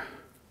even,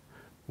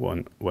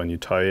 when you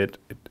tie it,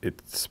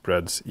 it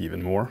spreads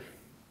even more.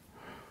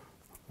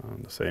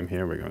 And the same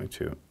here, we're going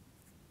to,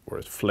 or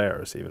it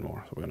flares even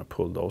more. So we're going to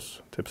pull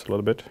those tips a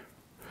little bit.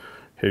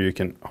 Here you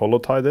can holo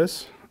tie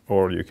this,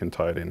 or you can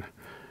tie it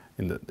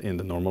in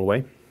the normal way.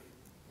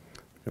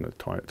 I'm going to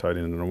tie it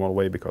in the normal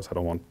way because I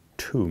don't want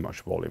too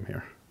much volume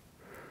here.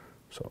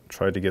 So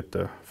try to get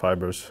the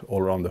fibers all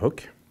around the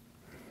hook.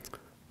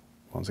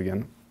 Once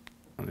again,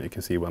 and you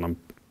can see when I'm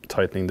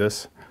tightening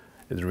this,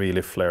 it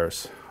really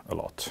flares a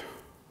lot.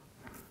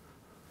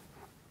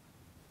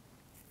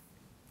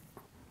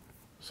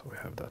 So we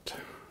have that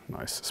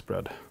nice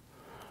spread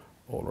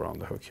all around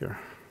the hook here.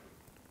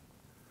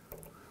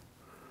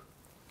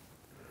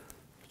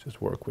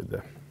 Just work with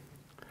the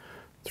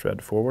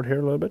thread forward here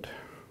a little bit.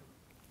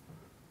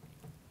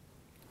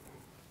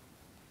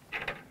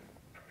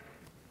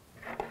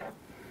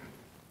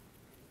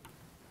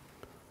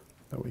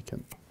 Then we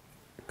can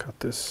cut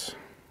this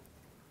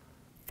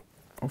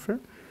off here.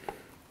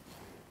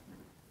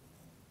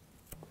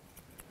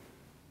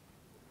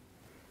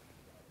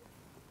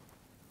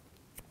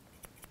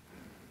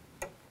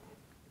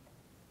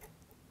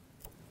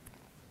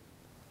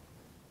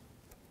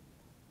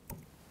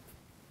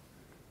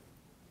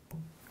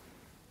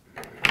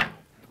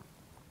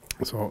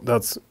 So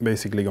that's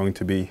basically going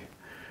to be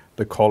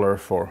the color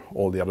for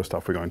all the other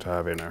stuff we're going to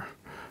have in there.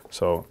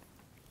 So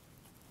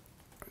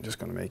I'm just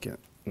going to make a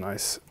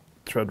nice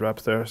thread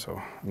wrap there,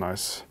 so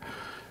nice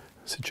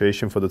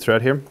situation for the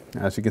thread here.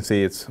 As you can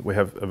see, we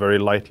have a very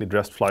lightly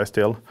dressed fly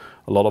still,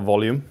 a lot of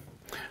volume.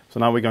 So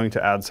now we're going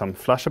to add some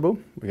Flashabou.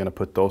 We're going to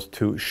put those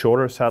two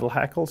shorter saddle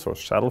hackles or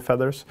saddle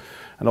feathers,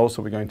 and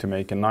also we're going to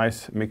make a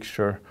nice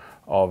mixture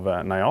of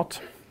Nayat.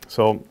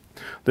 So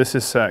this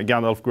is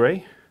Gandalf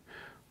gray.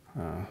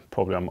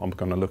 Probably I'm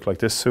going to look like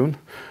this soon.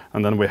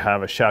 And then we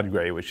have a Shad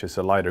gray, which is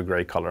a lighter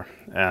gray color.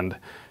 And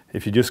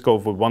if you just go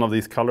for one of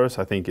these colors,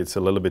 I think it's a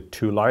little bit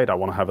too light. I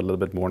want to have a little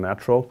bit more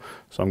natural.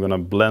 So I'm going to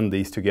blend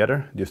these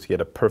together just to get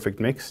a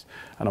perfect mix.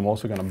 And I'm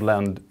also going to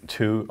blend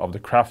two of the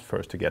craft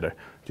furs together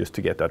just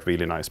to get that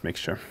really nice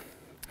mixture.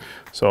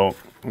 So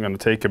I'm going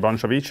to take a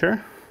bunch of each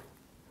here.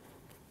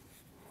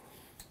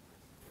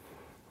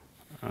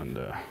 And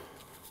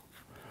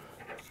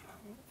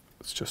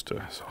it's just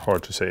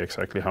hard to say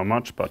exactly how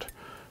much, but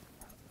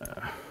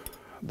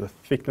the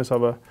thickness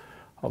of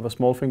a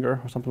small finger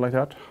or something like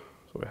that.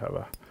 So we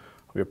have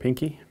your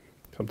pinky,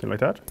 something like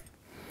that.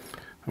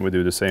 And we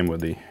do the same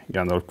with the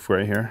Gandalf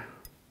gray here.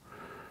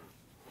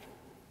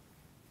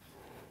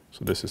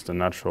 So this is the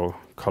natural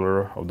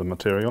color of the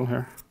material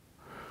here,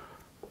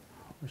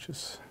 which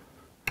is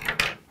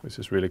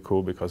really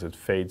cool because it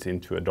fades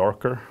into a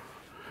darker,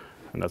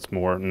 and that's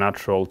more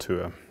natural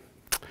to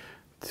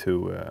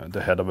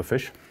the head of a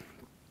fish.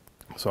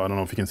 So I don't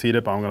know if you can see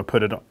it, but I'm going to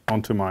put it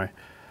onto my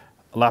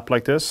lap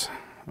like this,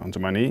 onto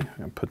my knee,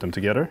 and put them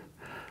together.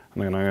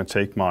 And then I'm going to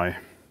take my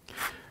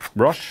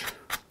brush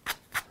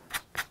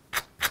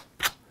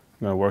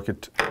I'm gonna work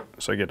it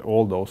so I get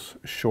all those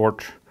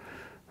short,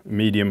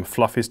 medium,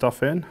 fluffy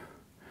stuff in.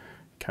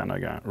 Kind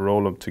of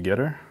roll them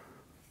together.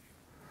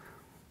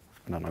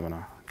 And then I'm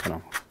gonna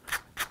kind of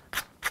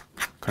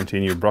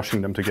continue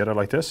brushing them together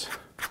like this.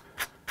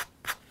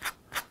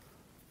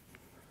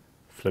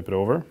 Flip it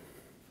over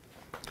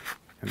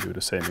and do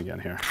the same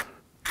again here.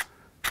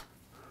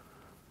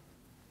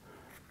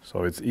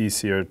 So it's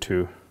easier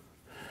to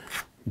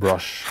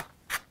brush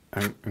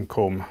and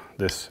comb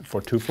this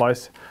for 2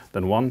 flies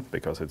than 1,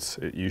 because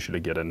it usually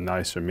get a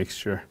nicer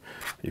mixture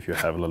if you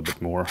have a little bit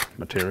more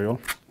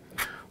material.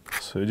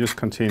 So you just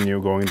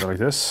continue going like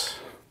this,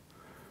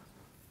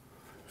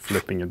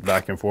 flipping it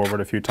back and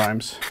forward a few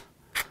times.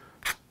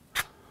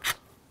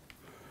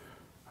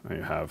 And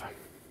you have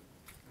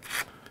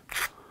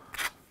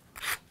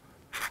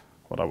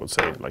what I would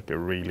say like a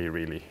really,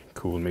 really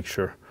cool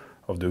mixture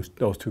of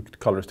those 2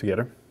 colors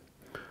together.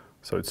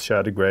 So it's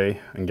Shad gray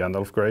and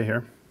Gandalf gray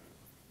here.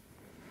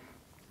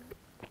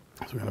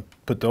 So we're going to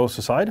put those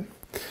aside,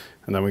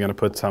 and then we're going to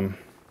put some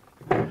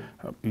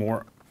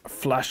more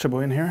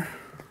Flashabou in here.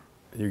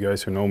 You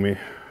guys who know me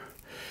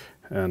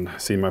and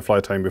seen my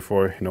fly tying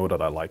before know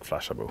that I like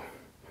Flashabou.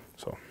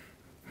 So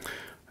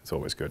it's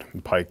always good.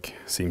 And Pike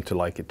seem to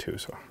like it too.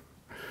 So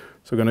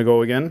we're going to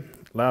go again.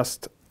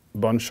 Last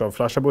bunch of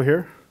Flashabou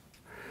here.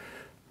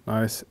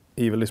 Nice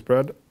evenly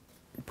spread.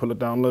 Pull it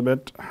down a little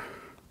bit.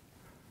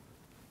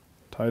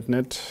 Tighten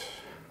it.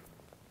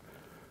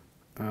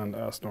 And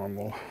as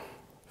normal,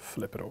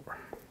 flip it over.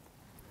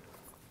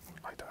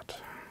 Like that.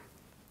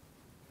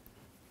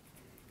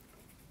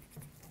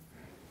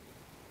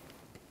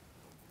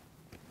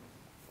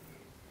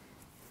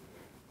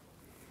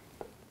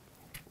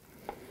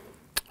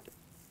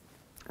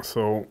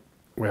 So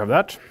we have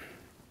that.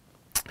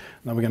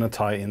 Now we're going to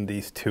tie in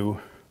these 2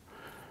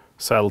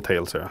 saddle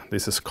tails here.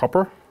 This is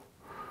copper,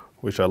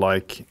 which I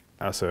like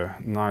as a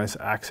nice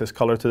access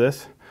color to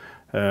this.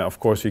 Of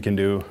course you can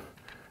do,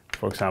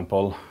 for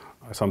example,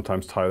 I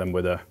sometimes tie them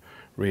with a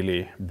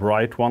really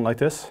bright one like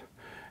this.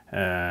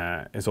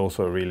 It's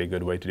also a really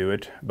good way to do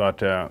it,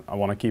 but I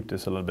want to keep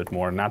this a little bit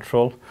more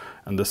natural,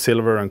 and the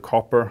silver and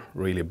copper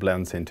really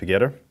blends in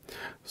together.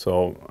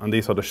 So, and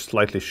these are the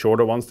slightly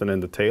shorter ones than in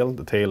the tail.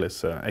 The tail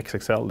is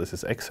XXL, this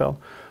is XL.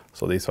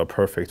 So these are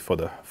perfect for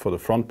the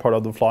front part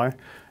of the fly.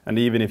 And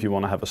even if you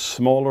want to have a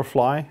smaller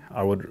fly,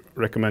 I would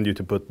recommend you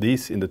to put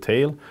these in the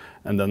tail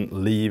and then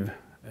leave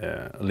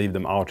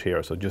them out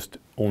here. So just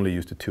only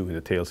use the 2 in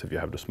the tails if you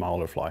have the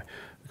smaller fly,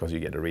 because you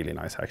get a really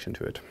nice action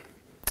to it.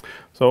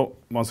 So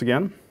once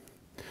again,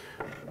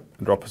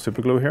 drop a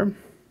super glue here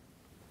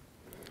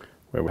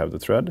where we have the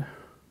thread.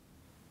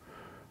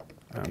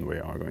 And we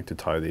are going to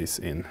tie these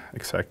in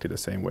exactly the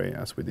same way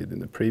as we did in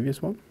the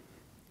previous one.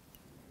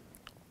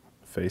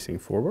 Facing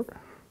forward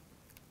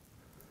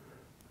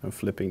and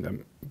flipping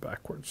them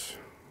backwards.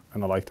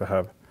 And I like to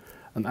have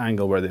an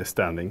angle where they're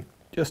standing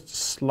just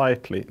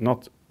slightly,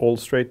 not all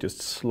straight,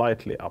 just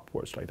slightly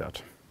upwards like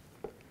that.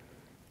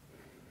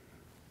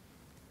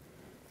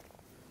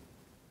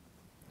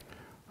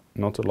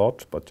 Not a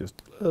lot, but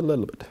just a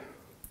little bit.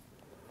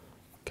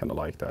 Kind of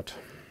like that.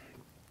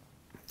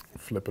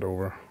 Flip it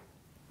over.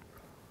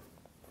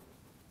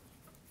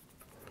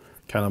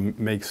 Kind of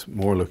makes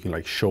more looking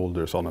like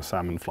shoulders on a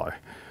salmon fly.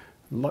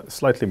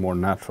 Slightly more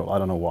natural. I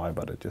don't know why,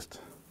 but it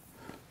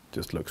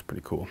just looks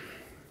pretty cool.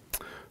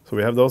 So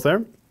we have those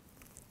there.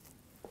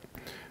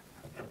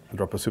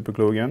 Drop a super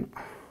glue again,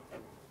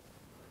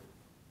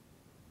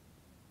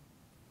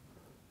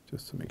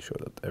 just to make sure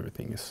that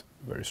everything is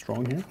very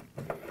strong here.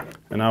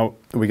 And now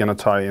we're going to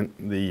tie in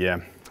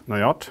the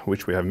Nayat,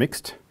 which we have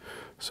mixed.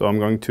 So I'm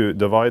going to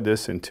divide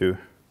this into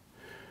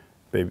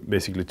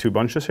basically 2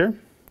 bunches here.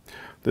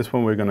 This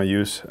one we're going to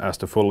use as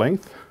the full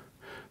length.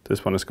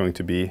 This one is going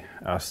to be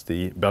as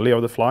the belly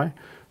of the fly.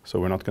 So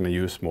we're not going to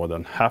use more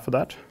than half of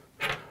that.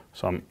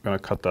 So I'm going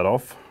to cut that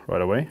off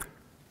right away.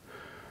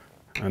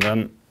 And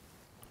then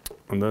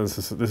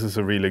this is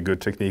a really good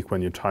technique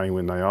when you're tying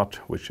with Nayat,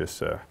 which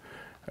is an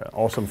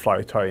awesome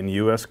fly tie in the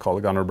US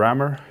called Gunnar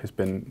Brammer. He's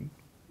been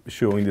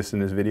showing this in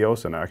his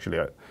videos, and actually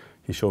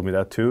he showed me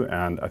that too,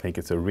 and I think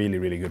it's a really,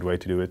 really good way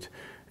to do it.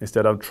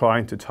 Instead of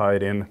trying to tie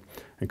it in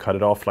and cut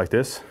it off like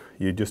this,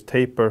 you just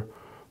taper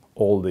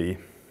all the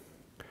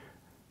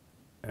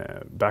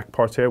back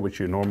parts here, which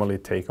you normally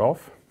take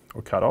off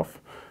or cut off,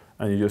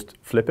 and you just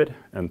flip it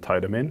and tie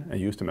them in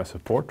and use them as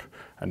support,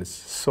 and it's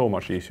so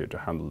much easier to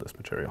handle this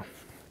material.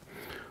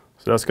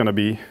 So that's going to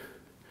be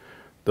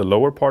the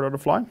lower part of the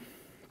fly.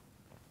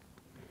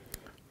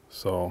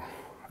 So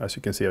as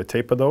you can see, I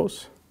taper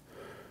those,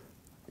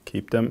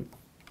 keep them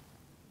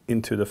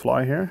into the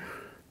fly here,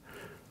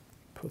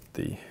 put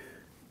the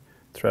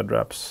thread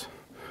wraps.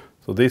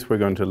 So these we're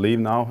going to leave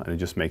now, and it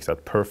just makes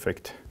that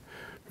perfect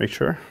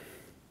mixture.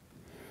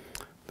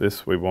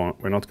 This we're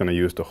not going to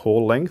use the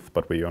whole length,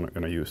 but we're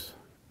going to use,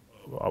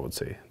 I would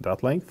say,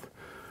 that length.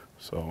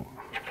 So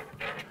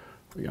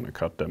we're going to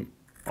cut them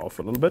off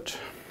a little bit.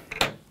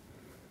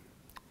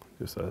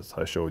 Just as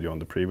I showed you on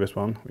the previous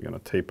one, we're going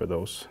to taper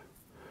those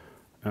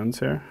ends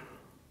here.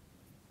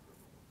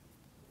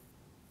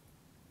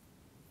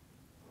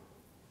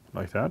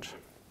 like that.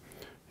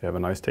 You have a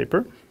nice taper.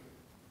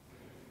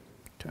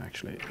 You can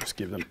actually just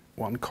give them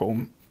one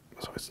comb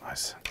so it's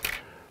nice.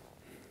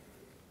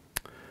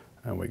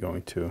 And we're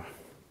going to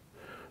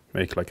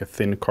make like a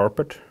thin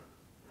carpet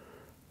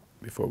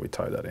before we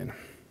tie that in.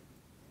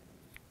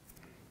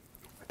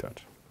 Like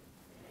that.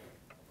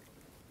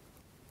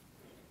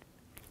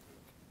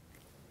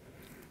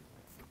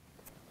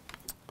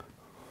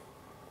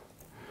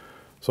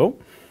 So,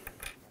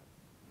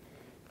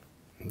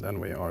 then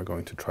we are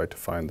going to try to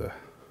find the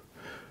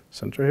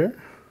center here.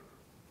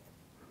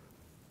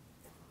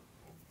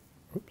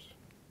 Oops.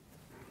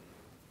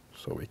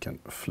 So we can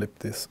flip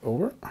this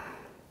over.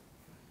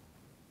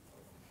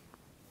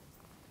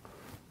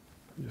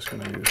 I'm just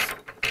going to use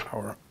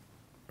our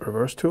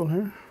reverse tool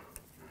here.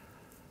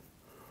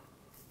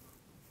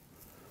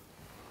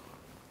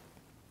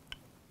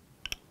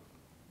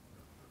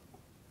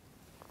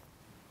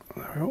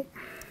 There we go.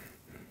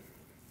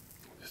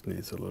 Just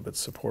needs a little bit of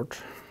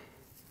support.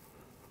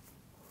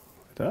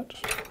 Like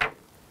that.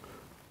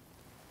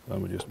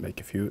 Then we just make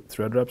a few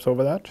thread wraps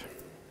over that.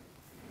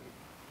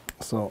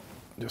 So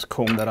just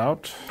comb that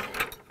out.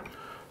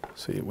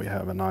 See, we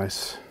have a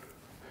nice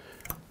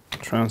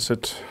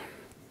transit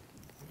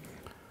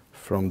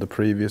from the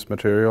previous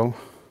material.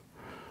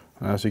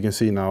 And as you can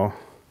see now,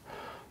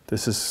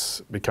 this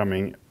is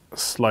becoming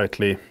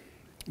slightly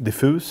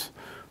diffuse.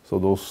 So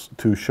those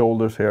two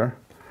shoulders here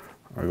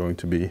are going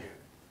to be,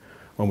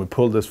 when we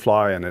pull this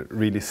fly and it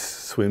really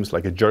swims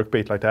like a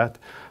jerkbait like that,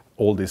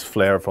 all this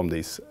flare from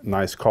this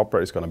nice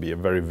copper is going to be a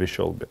very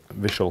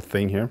visual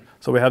thing here.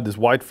 So we have this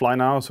white fly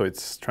now, so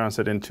it's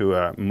transit into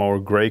a more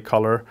gray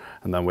color,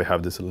 and then we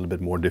have this a little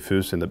bit more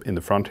diffuse in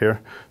the front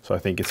here. So I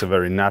think it's a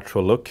very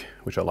natural look,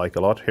 which I like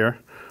a lot here.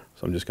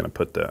 So I'm just going to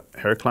put the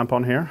hair clamp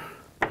on here.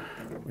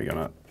 We're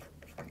going to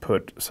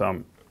put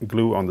some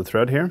glue on the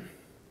thread here,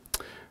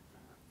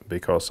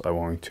 because I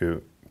want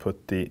to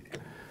put the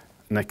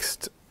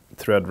next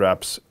thread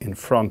wraps in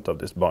front of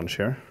this bunch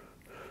here.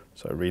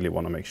 So I really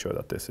want to make sure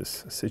that this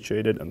is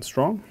situated and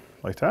strong,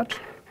 like that.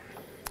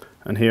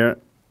 And here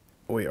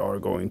we are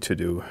going to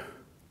do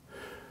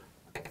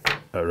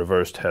a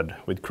reversed head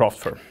with craft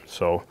fur.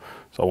 So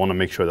I want to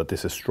make sure that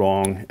this is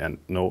strong and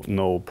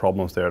no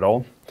problems there at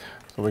all.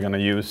 So we're going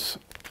to use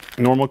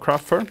normal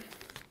craft fur.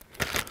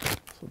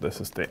 So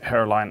this is the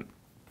hairline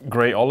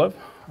gray olive,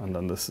 and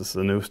then this is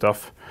the new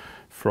stuff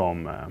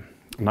from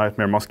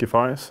Nightmare Musky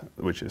Flies,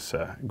 which is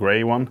a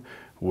gray one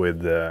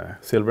with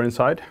silver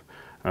inside.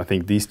 And I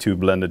think these two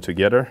blended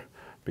together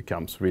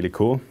becomes really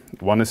cool.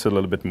 One is a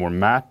little bit more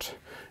matte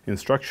in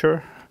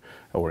structure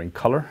or in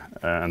color,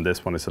 and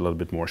this one is a little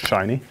bit more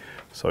shiny,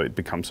 so it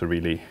becomes a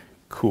really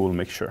cool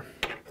mixture.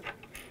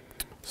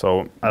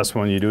 So as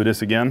when you do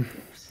this again,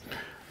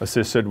 a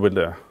scissor with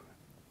a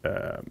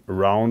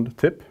round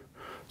tip,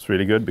 it's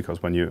really good,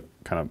 because when you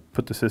kind of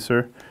put the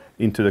scissor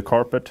into the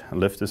carpet and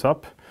lift this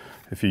up,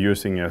 if you're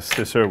using a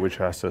scissor which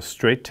has a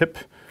straight tip,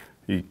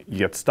 you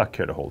get stuck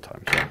here the whole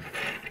time. So,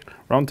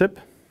 round tip,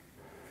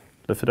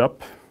 lift it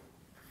up,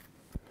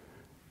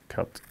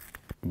 cut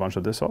a bunch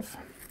of this off,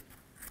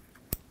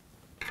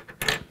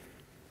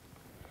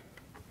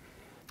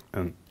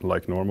 and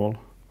like normal,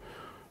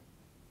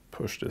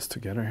 push this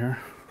together here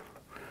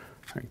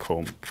and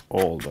comb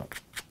all the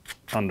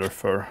under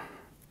fur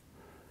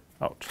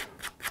out,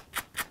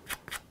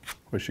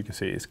 which you can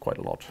see is quite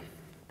a lot.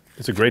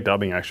 It's a great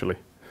dubbing actually,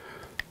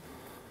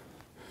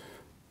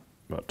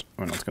 but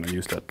we're not going to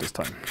use that this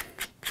time.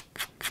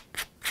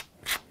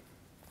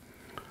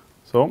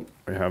 So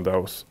we have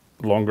those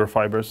longer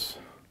fibers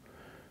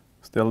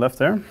still left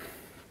there.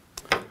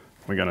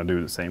 We're going to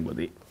do the same with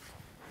the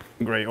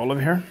gray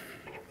olive here.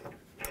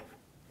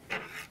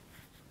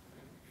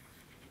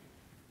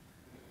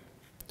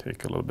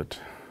 Take a little bit,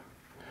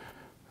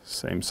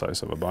 same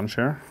size of a bunch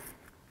here.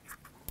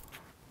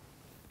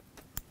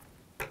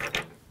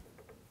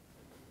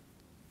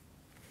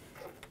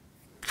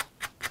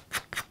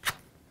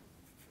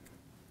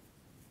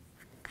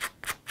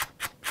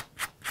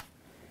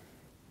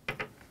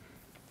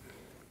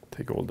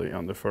 Take all the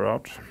under fur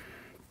out.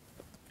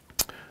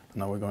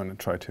 Now we're going to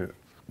try to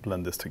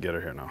blend this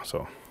together here now.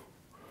 So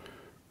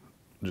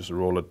just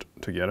roll it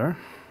together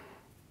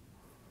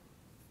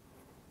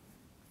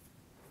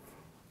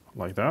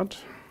like that,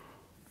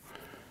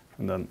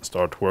 and then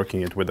start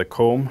working it with a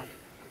comb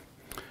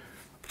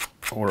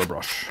or a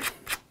brush.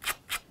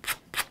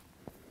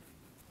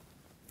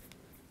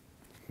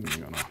 I'm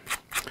gonna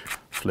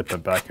flip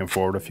it back and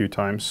forward a few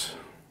times,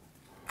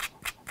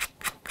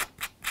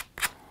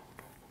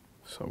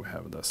 so we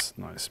have this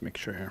nice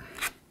mixture here.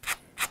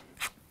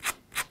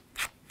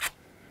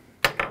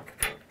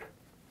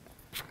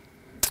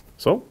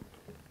 So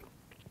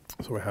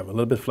we have a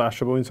little bit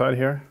Flashabou inside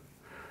here,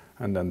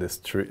 and then this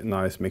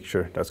nice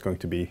mixture that's going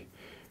to be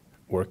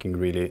working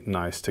really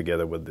nice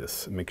together with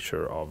this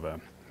mixture of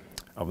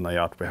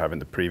Nayat we have in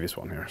the previous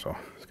one here. So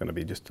it's going to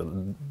be just a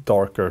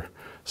darker,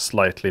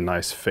 slightly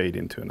nice fade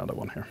into another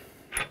one here.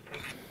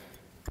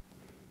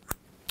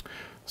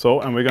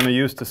 So, and we're going to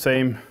use the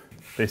same,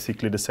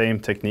 basically the same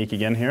technique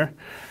again here,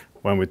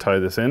 when we tie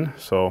this in.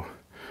 So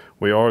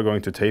we are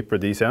going to taper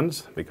these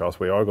ends because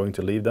we are going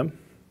to leave them.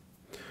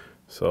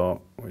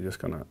 So we're just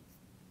gonna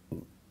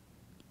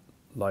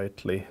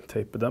lightly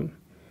taper them.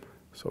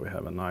 So we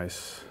have a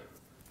nice,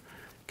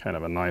 kind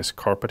of a nice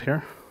carpet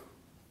here.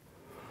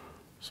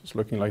 So it's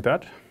looking like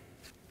that.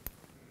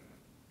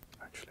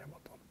 Actually,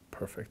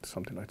 perfect,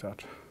 something like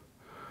that.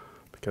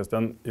 Because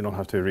then you don't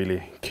have to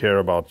really care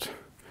about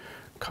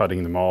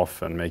cutting them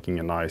off and making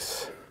a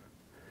nice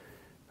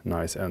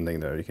ending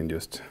there. You can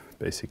just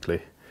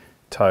basically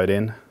tie it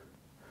in,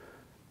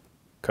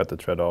 cut the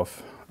thread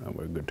off, and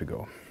we're good to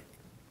go.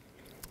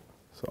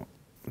 So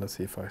let's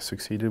see if I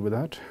succeeded with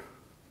that.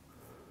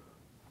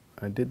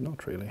 I did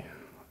not really.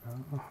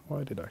 Well,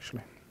 I did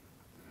actually.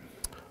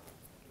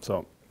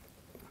 So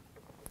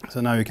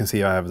now you can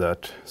see I have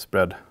that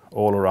spread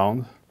all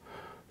around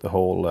the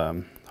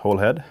whole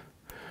head,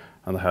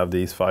 and I have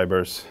these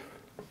fibers.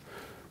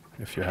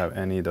 If you have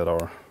any that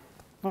are,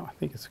 I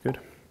think it's good.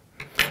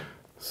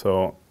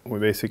 So we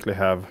basically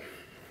have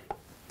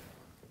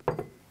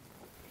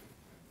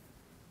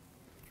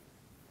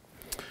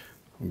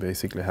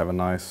a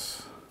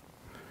nice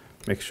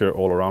mixture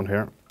all around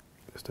here.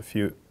 Just a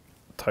few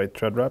tight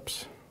thread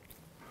wraps.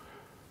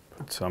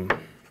 Put some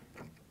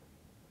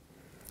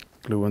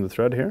glue on the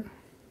thread here.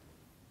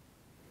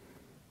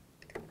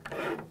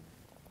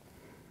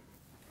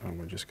 And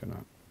we're just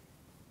gonna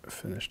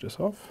finish this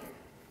off.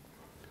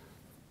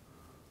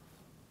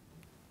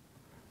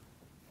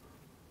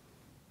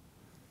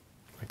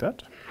 Like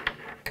that.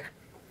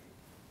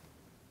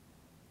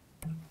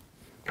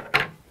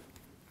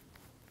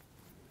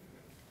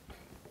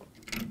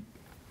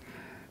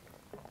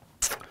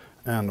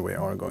 And we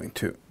are going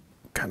to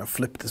kind of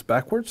flip this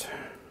backwards.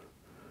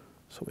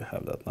 So we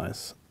have that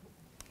nice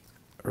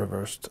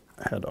reversed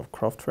head of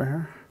craft for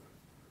here.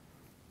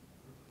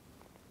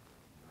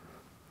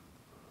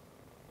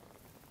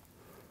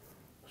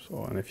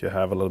 So, and if you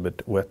have a little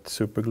bit wet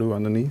super glue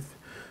underneath,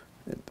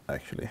 it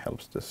actually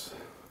helps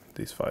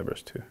these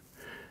fibers to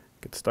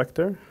get stuck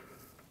there.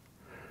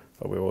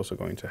 But we're also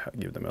going to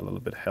give them a little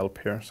bit help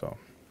here. So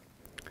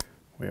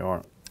we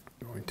are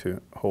going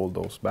to hold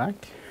those back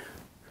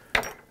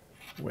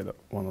with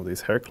one of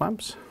these hair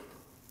clamps,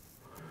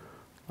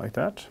 like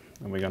that.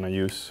 And we're gonna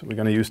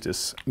use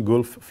this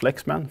Gulff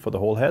Flexman for the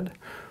whole head.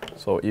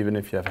 So even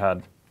if you have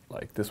had,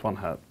 like this one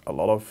had a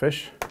lot of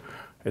fish,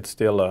 it's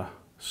still a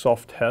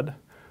soft head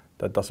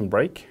that doesn't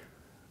break,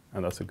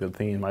 and that's a good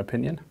thing in my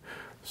opinion.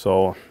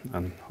 So,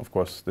 and of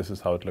course this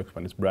is how it looks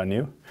when it's brand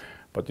new,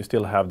 but you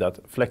still have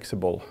that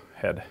flexible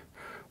head.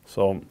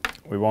 So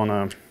we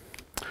wanna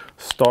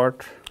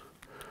start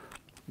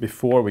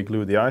before we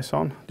glue the eyes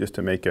on, just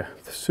to make a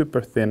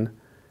super thin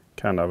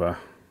kind of a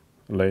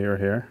layer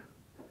here,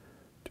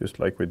 just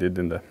like we did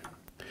in the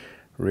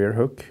rear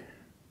hook.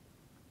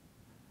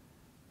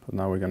 But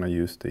now we're gonna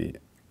use the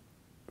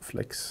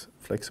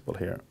flexible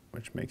here,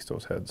 which makes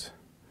those heads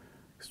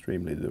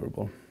extremely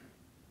durable.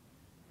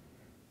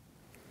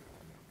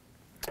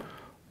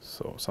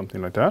 So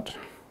something like that.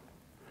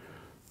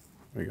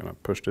 We're gonna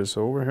push this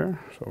over here,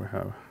 so we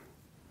have a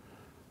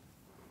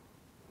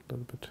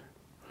little bit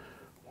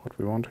what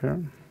we want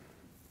here.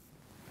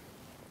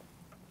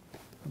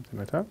 Something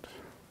like that.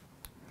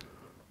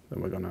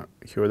 Then we're gonna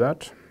cure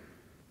that.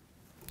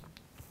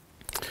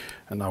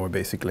 And now we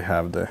basically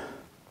have the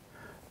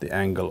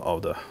angle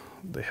of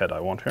the head I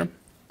want here.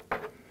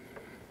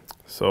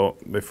 So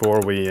before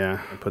we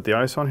put the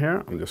eyes on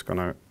here, I'm just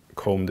gonna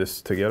comb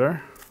this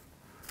together.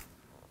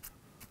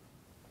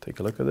 Take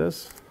a look at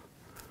this.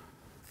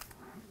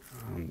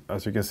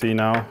 As you can see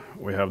now,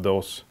 we have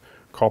those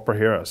copper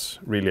here as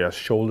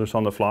shoulders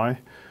on the fly,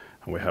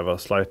 and we have a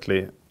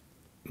slightly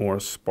more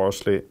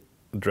sparsely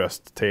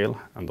dressed tail,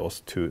 and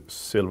those two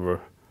silver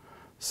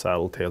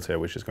saddle tails here,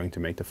 which is going to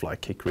make the fly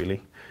kick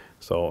really.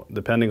 So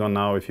depending on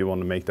now if you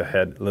want to make the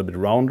head a little bit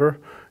rounder,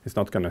 it's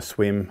not going to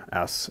swim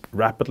as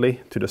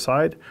rapidly to the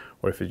side,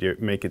 or if you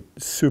make it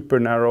super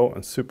narrow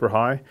and super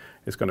high,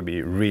 it's going to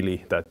be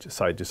really that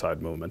side to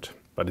side movement,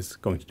 but it's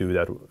going to do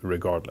that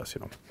regardless,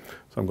 you know.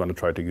 So I'm going to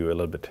try to go a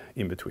little bit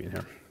in between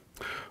here.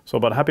 So,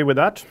 but happy with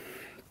that.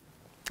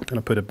 I'm going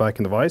to put it back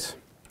in the vise.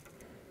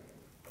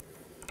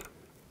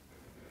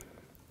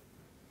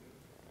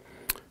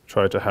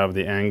 Try to have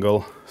the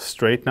angle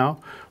straight now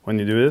when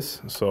you do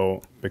this.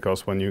 So,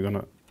 because when you're going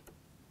to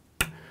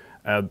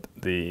add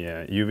the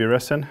UV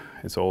resin,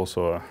 it's always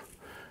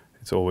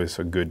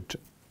a good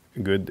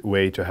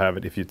way to have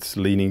it. If it's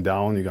leaning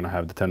down, you're going to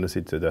have the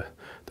tendency to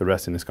the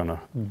resin is going to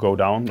go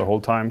down the whole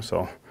time.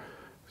 So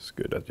it's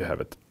good that you have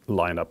it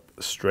lined up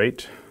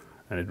straight,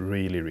 and it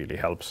really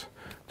helps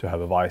to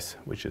have a vise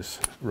which is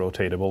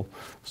rotatable,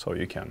 so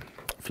you can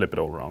flip it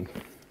all around.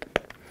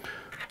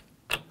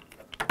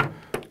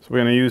 So we're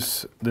going to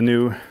use the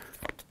new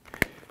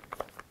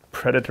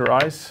Predator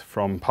eyes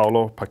from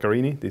Paolo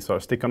Paccarini. These are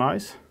stick-on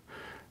eyes.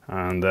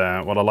 And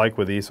what I like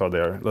with these are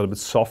they're a little bit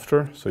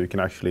softer, so you can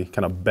actually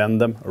kind of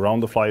bend them around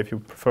the fly if you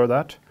prefer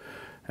that.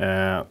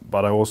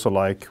 But I also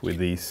like with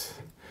these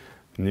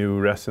new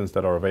resins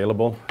that are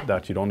available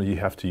that you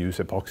have to use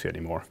epoxy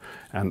anymore.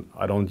 And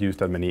I don't use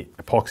that many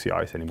epoxy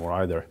eyes anymore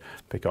either,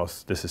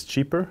 because this is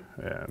cheaper,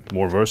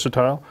 more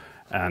versatile,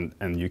 and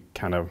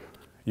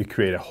you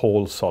create a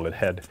whole solid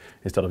head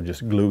instead of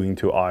just gluing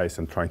two eyes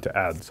and trying to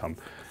add some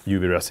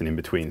UV resin in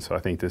between. So I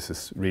think this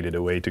is really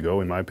the way to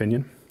go, in my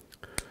opinion.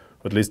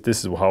 At least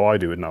this is how I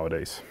do it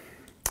nowadays.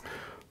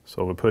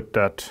 So we put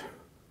that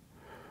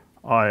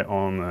eye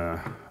on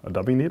a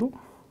dubbing needle,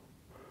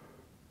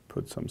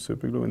 put some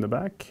super glue in the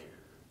back,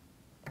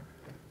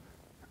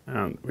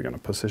 and we're going to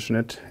position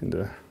it in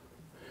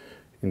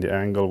the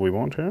angle we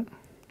want here.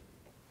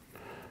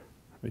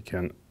 We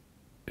can,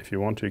 if you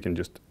want to, you can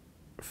just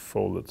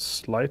fold it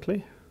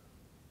slightly.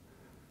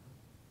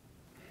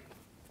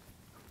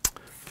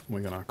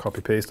 We're going to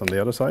copy paste on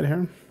the other side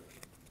here.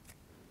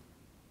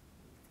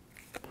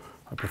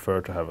 I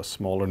prefer to have a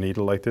smaller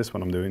needle like this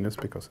when I'm doing this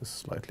because it's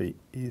slightly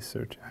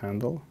easier to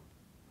handle.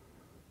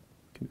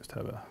 You can just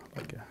have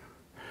like a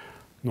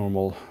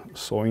normal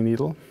sewing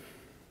needle.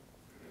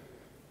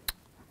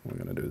 We're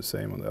going to do the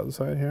same on the other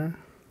side here.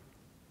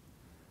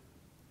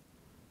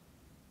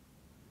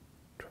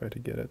 Try to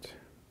get it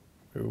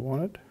where we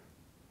want it.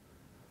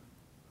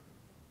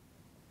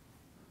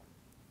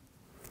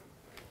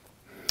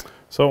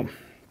 So,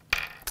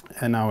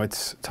 and now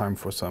it's time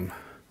for some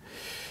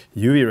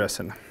UV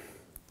resin.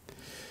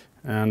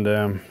 And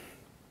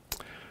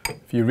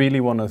if you really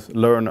want to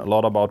learn a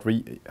lot about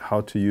how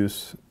to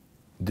use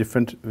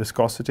different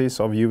viscosities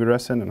of UV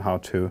resin and how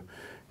to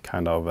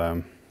kind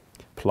of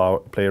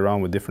play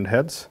around with different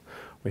heads,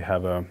 we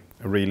have a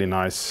really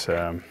nice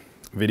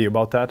video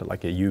about that,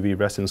 like a UV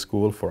resin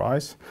school for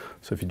eyes.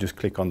 So if you just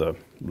click on the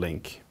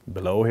link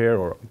below here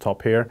or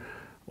top here,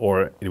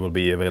 or it will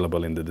be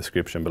available in the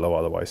description below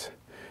otherwise.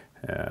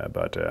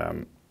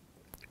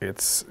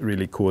 It's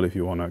really cool if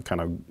you want to kind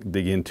of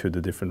dig into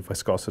the different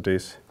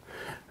viscosities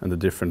and the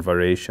different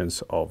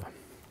variations of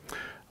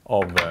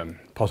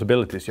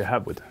possibilities you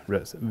have with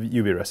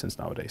UV resins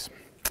nowadays.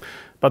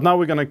 But now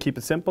we're going to keep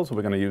it simple, so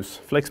we're going to use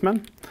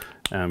Flexman,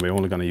 and we're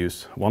only going to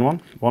use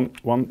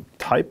one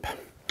type.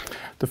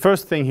 The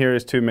first thing here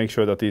is to make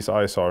sure that these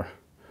eyes are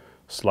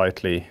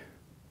slightly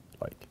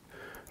like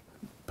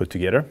put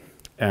together,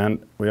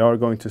 and we are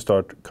going to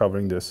start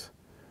covering this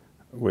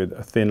with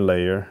a thin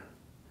layer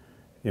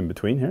in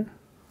between here.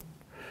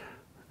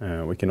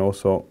 We can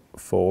also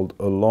fold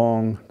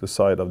along the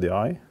side of the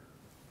eye,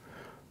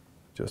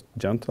 just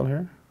gentle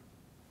here.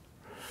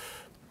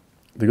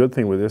 The good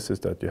thing with this is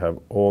that you have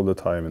all the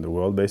time in the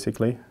world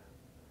basically,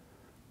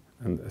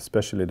 and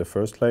especially the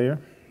first layer,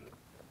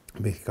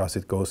 because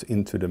it goes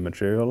into the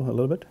material a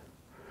little bit,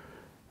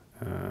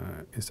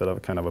 instead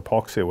of kind of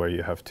epoxy where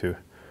you have to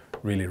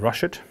really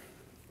rush it.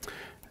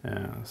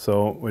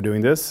 So we're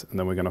doing this, and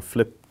then we're going to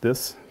flip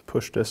this,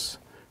 push this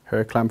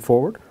hair clamp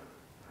forward,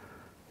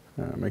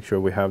 make sure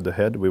we have the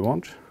head we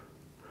want,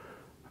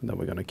 and then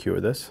we're going to cure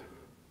this.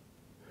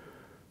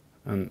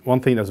 And one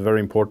thing that's very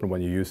important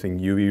when you're using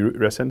UV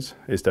resins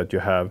is that you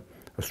have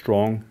a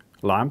strong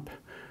lamp,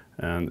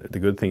 and the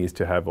good thing is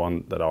to have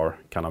one that are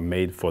kind of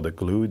made for the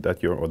glue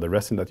that or the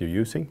resin that you're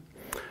using.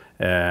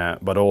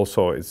 But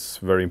also it's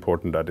very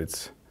important that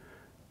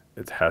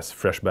it has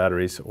fresh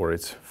batteries or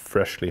it's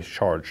freshly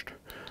charged,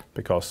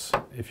 because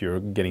if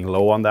you're getting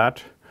low on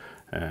that,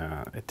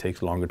 it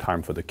takes longer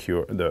time for the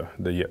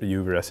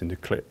UV resin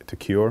to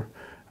cure,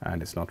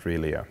 and it's not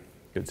really a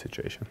good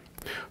situation.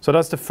 So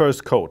that's the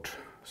first coat.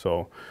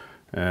 So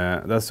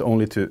that's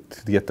only to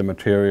get the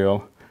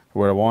material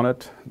where I want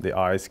it, the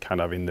eyes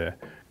kind of in the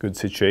good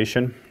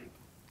situation,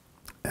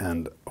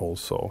 and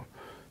also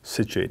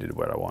situated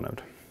where I want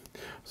it.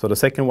 So the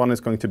second one is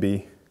going to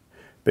be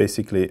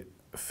basically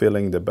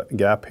filling the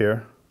gap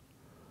here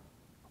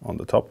on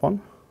the top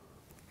one.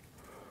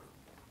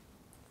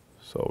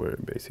 So we're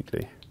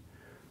basically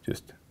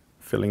just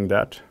filling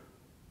that,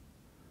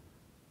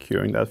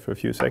 curing that for a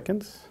few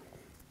seconds.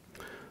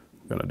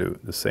 We're going to do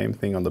the same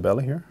thing on the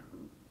belly here.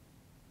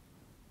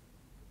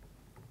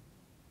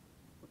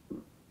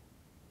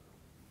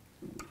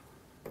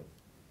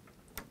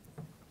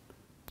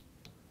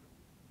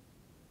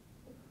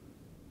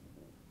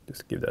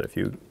 Just give that a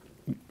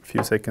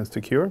few seconds to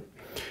cure.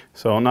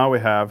 So now we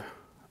have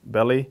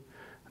belly,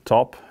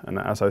 top, and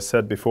as I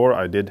said before,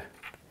 I did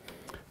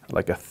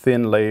like a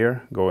thin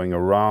layer going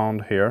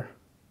around here,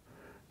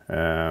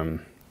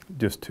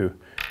 just to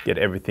get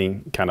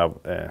everything kind of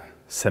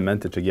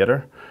cemented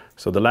together.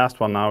 So the last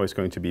one now is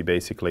going to be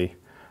basically,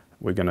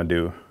 we're going to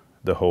do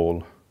the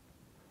whole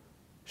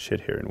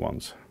shit here in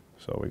once.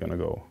 So we're going to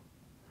go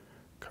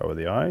cover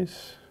the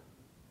eyes.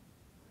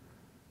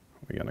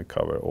 We're going to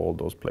cover all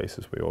those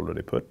places we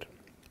already put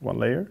one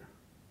layer,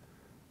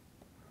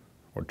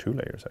 or two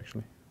layers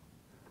actually.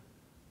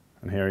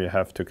 And here you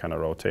have to kind of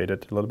rotate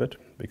it a little bit,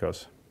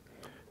 because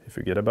if you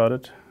forget about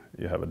it,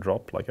 you have a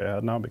drop like I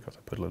had now because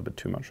I put a little bit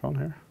too much on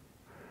here.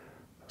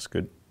 That's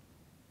good.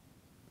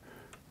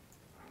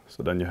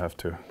 So then you have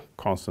to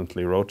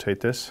constantly rotate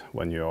this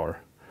when you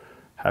are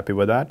happy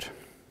with that.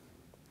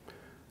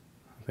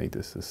 I think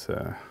this is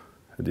a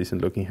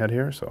decent looking head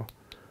here, so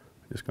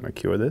Just gonna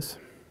cure this.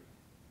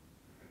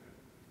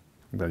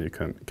 Then you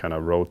can kind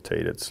of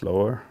rotate it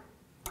slower,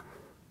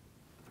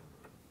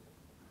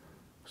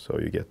 so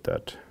you get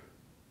that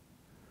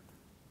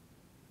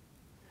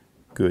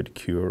good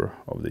cure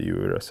of the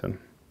UV resin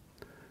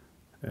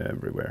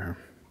everywhere.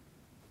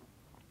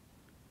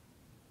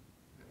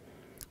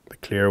 The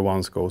clear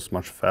ones goes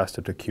much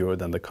faster to cure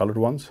than the colored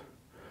ones.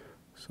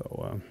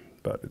 So,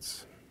 but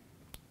it's,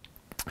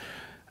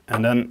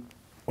 and then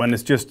when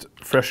it's just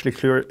freshly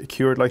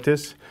cured like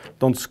this,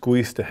 don't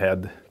squeeze the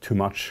head too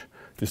much.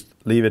 Just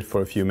leave it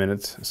for a few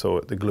minutes so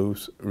the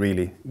glues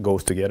really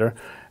goes together,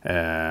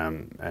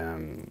 and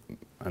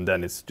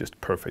then it's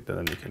just perfect. And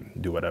then you can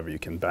do whatever. You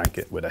can bank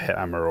it with a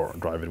hammer or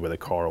drive it with a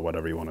car or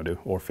whatever you want to do,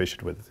 or fish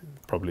it with,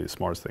 probably the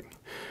smartest thing.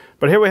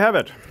 But here we have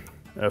it.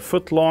 A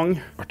foot long,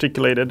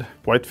 articulated,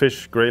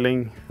 whitefish,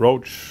 grayling,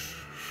 roach,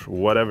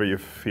 whatever you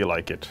feel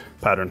like it,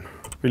 pattern.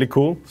 Really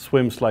cool,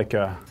 swims like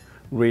a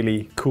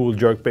really cool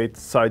jerkbait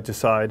side to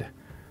side.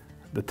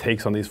 The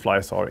takes on these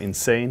flies are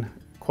insane.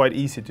 Quite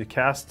easy to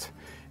cast,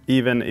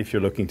 even if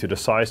you're looking to the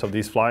size of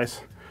these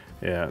flies.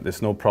 Yeah,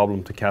 there's no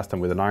problem to cast them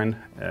with a 9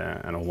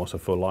 and almost a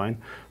full line.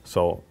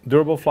 So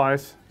durable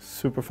flies,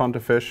 super fun to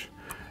fish.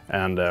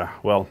 And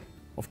well,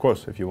 of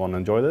course, if you want to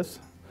enjoy this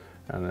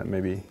and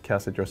maybe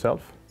cast it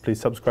yourself, please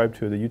subscribe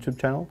to the YouTube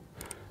channel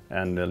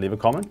and leave a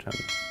comment and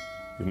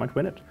you might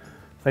win it.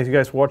 Thanks you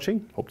guys for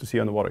watching. Hope to see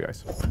you on the water,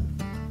 guys.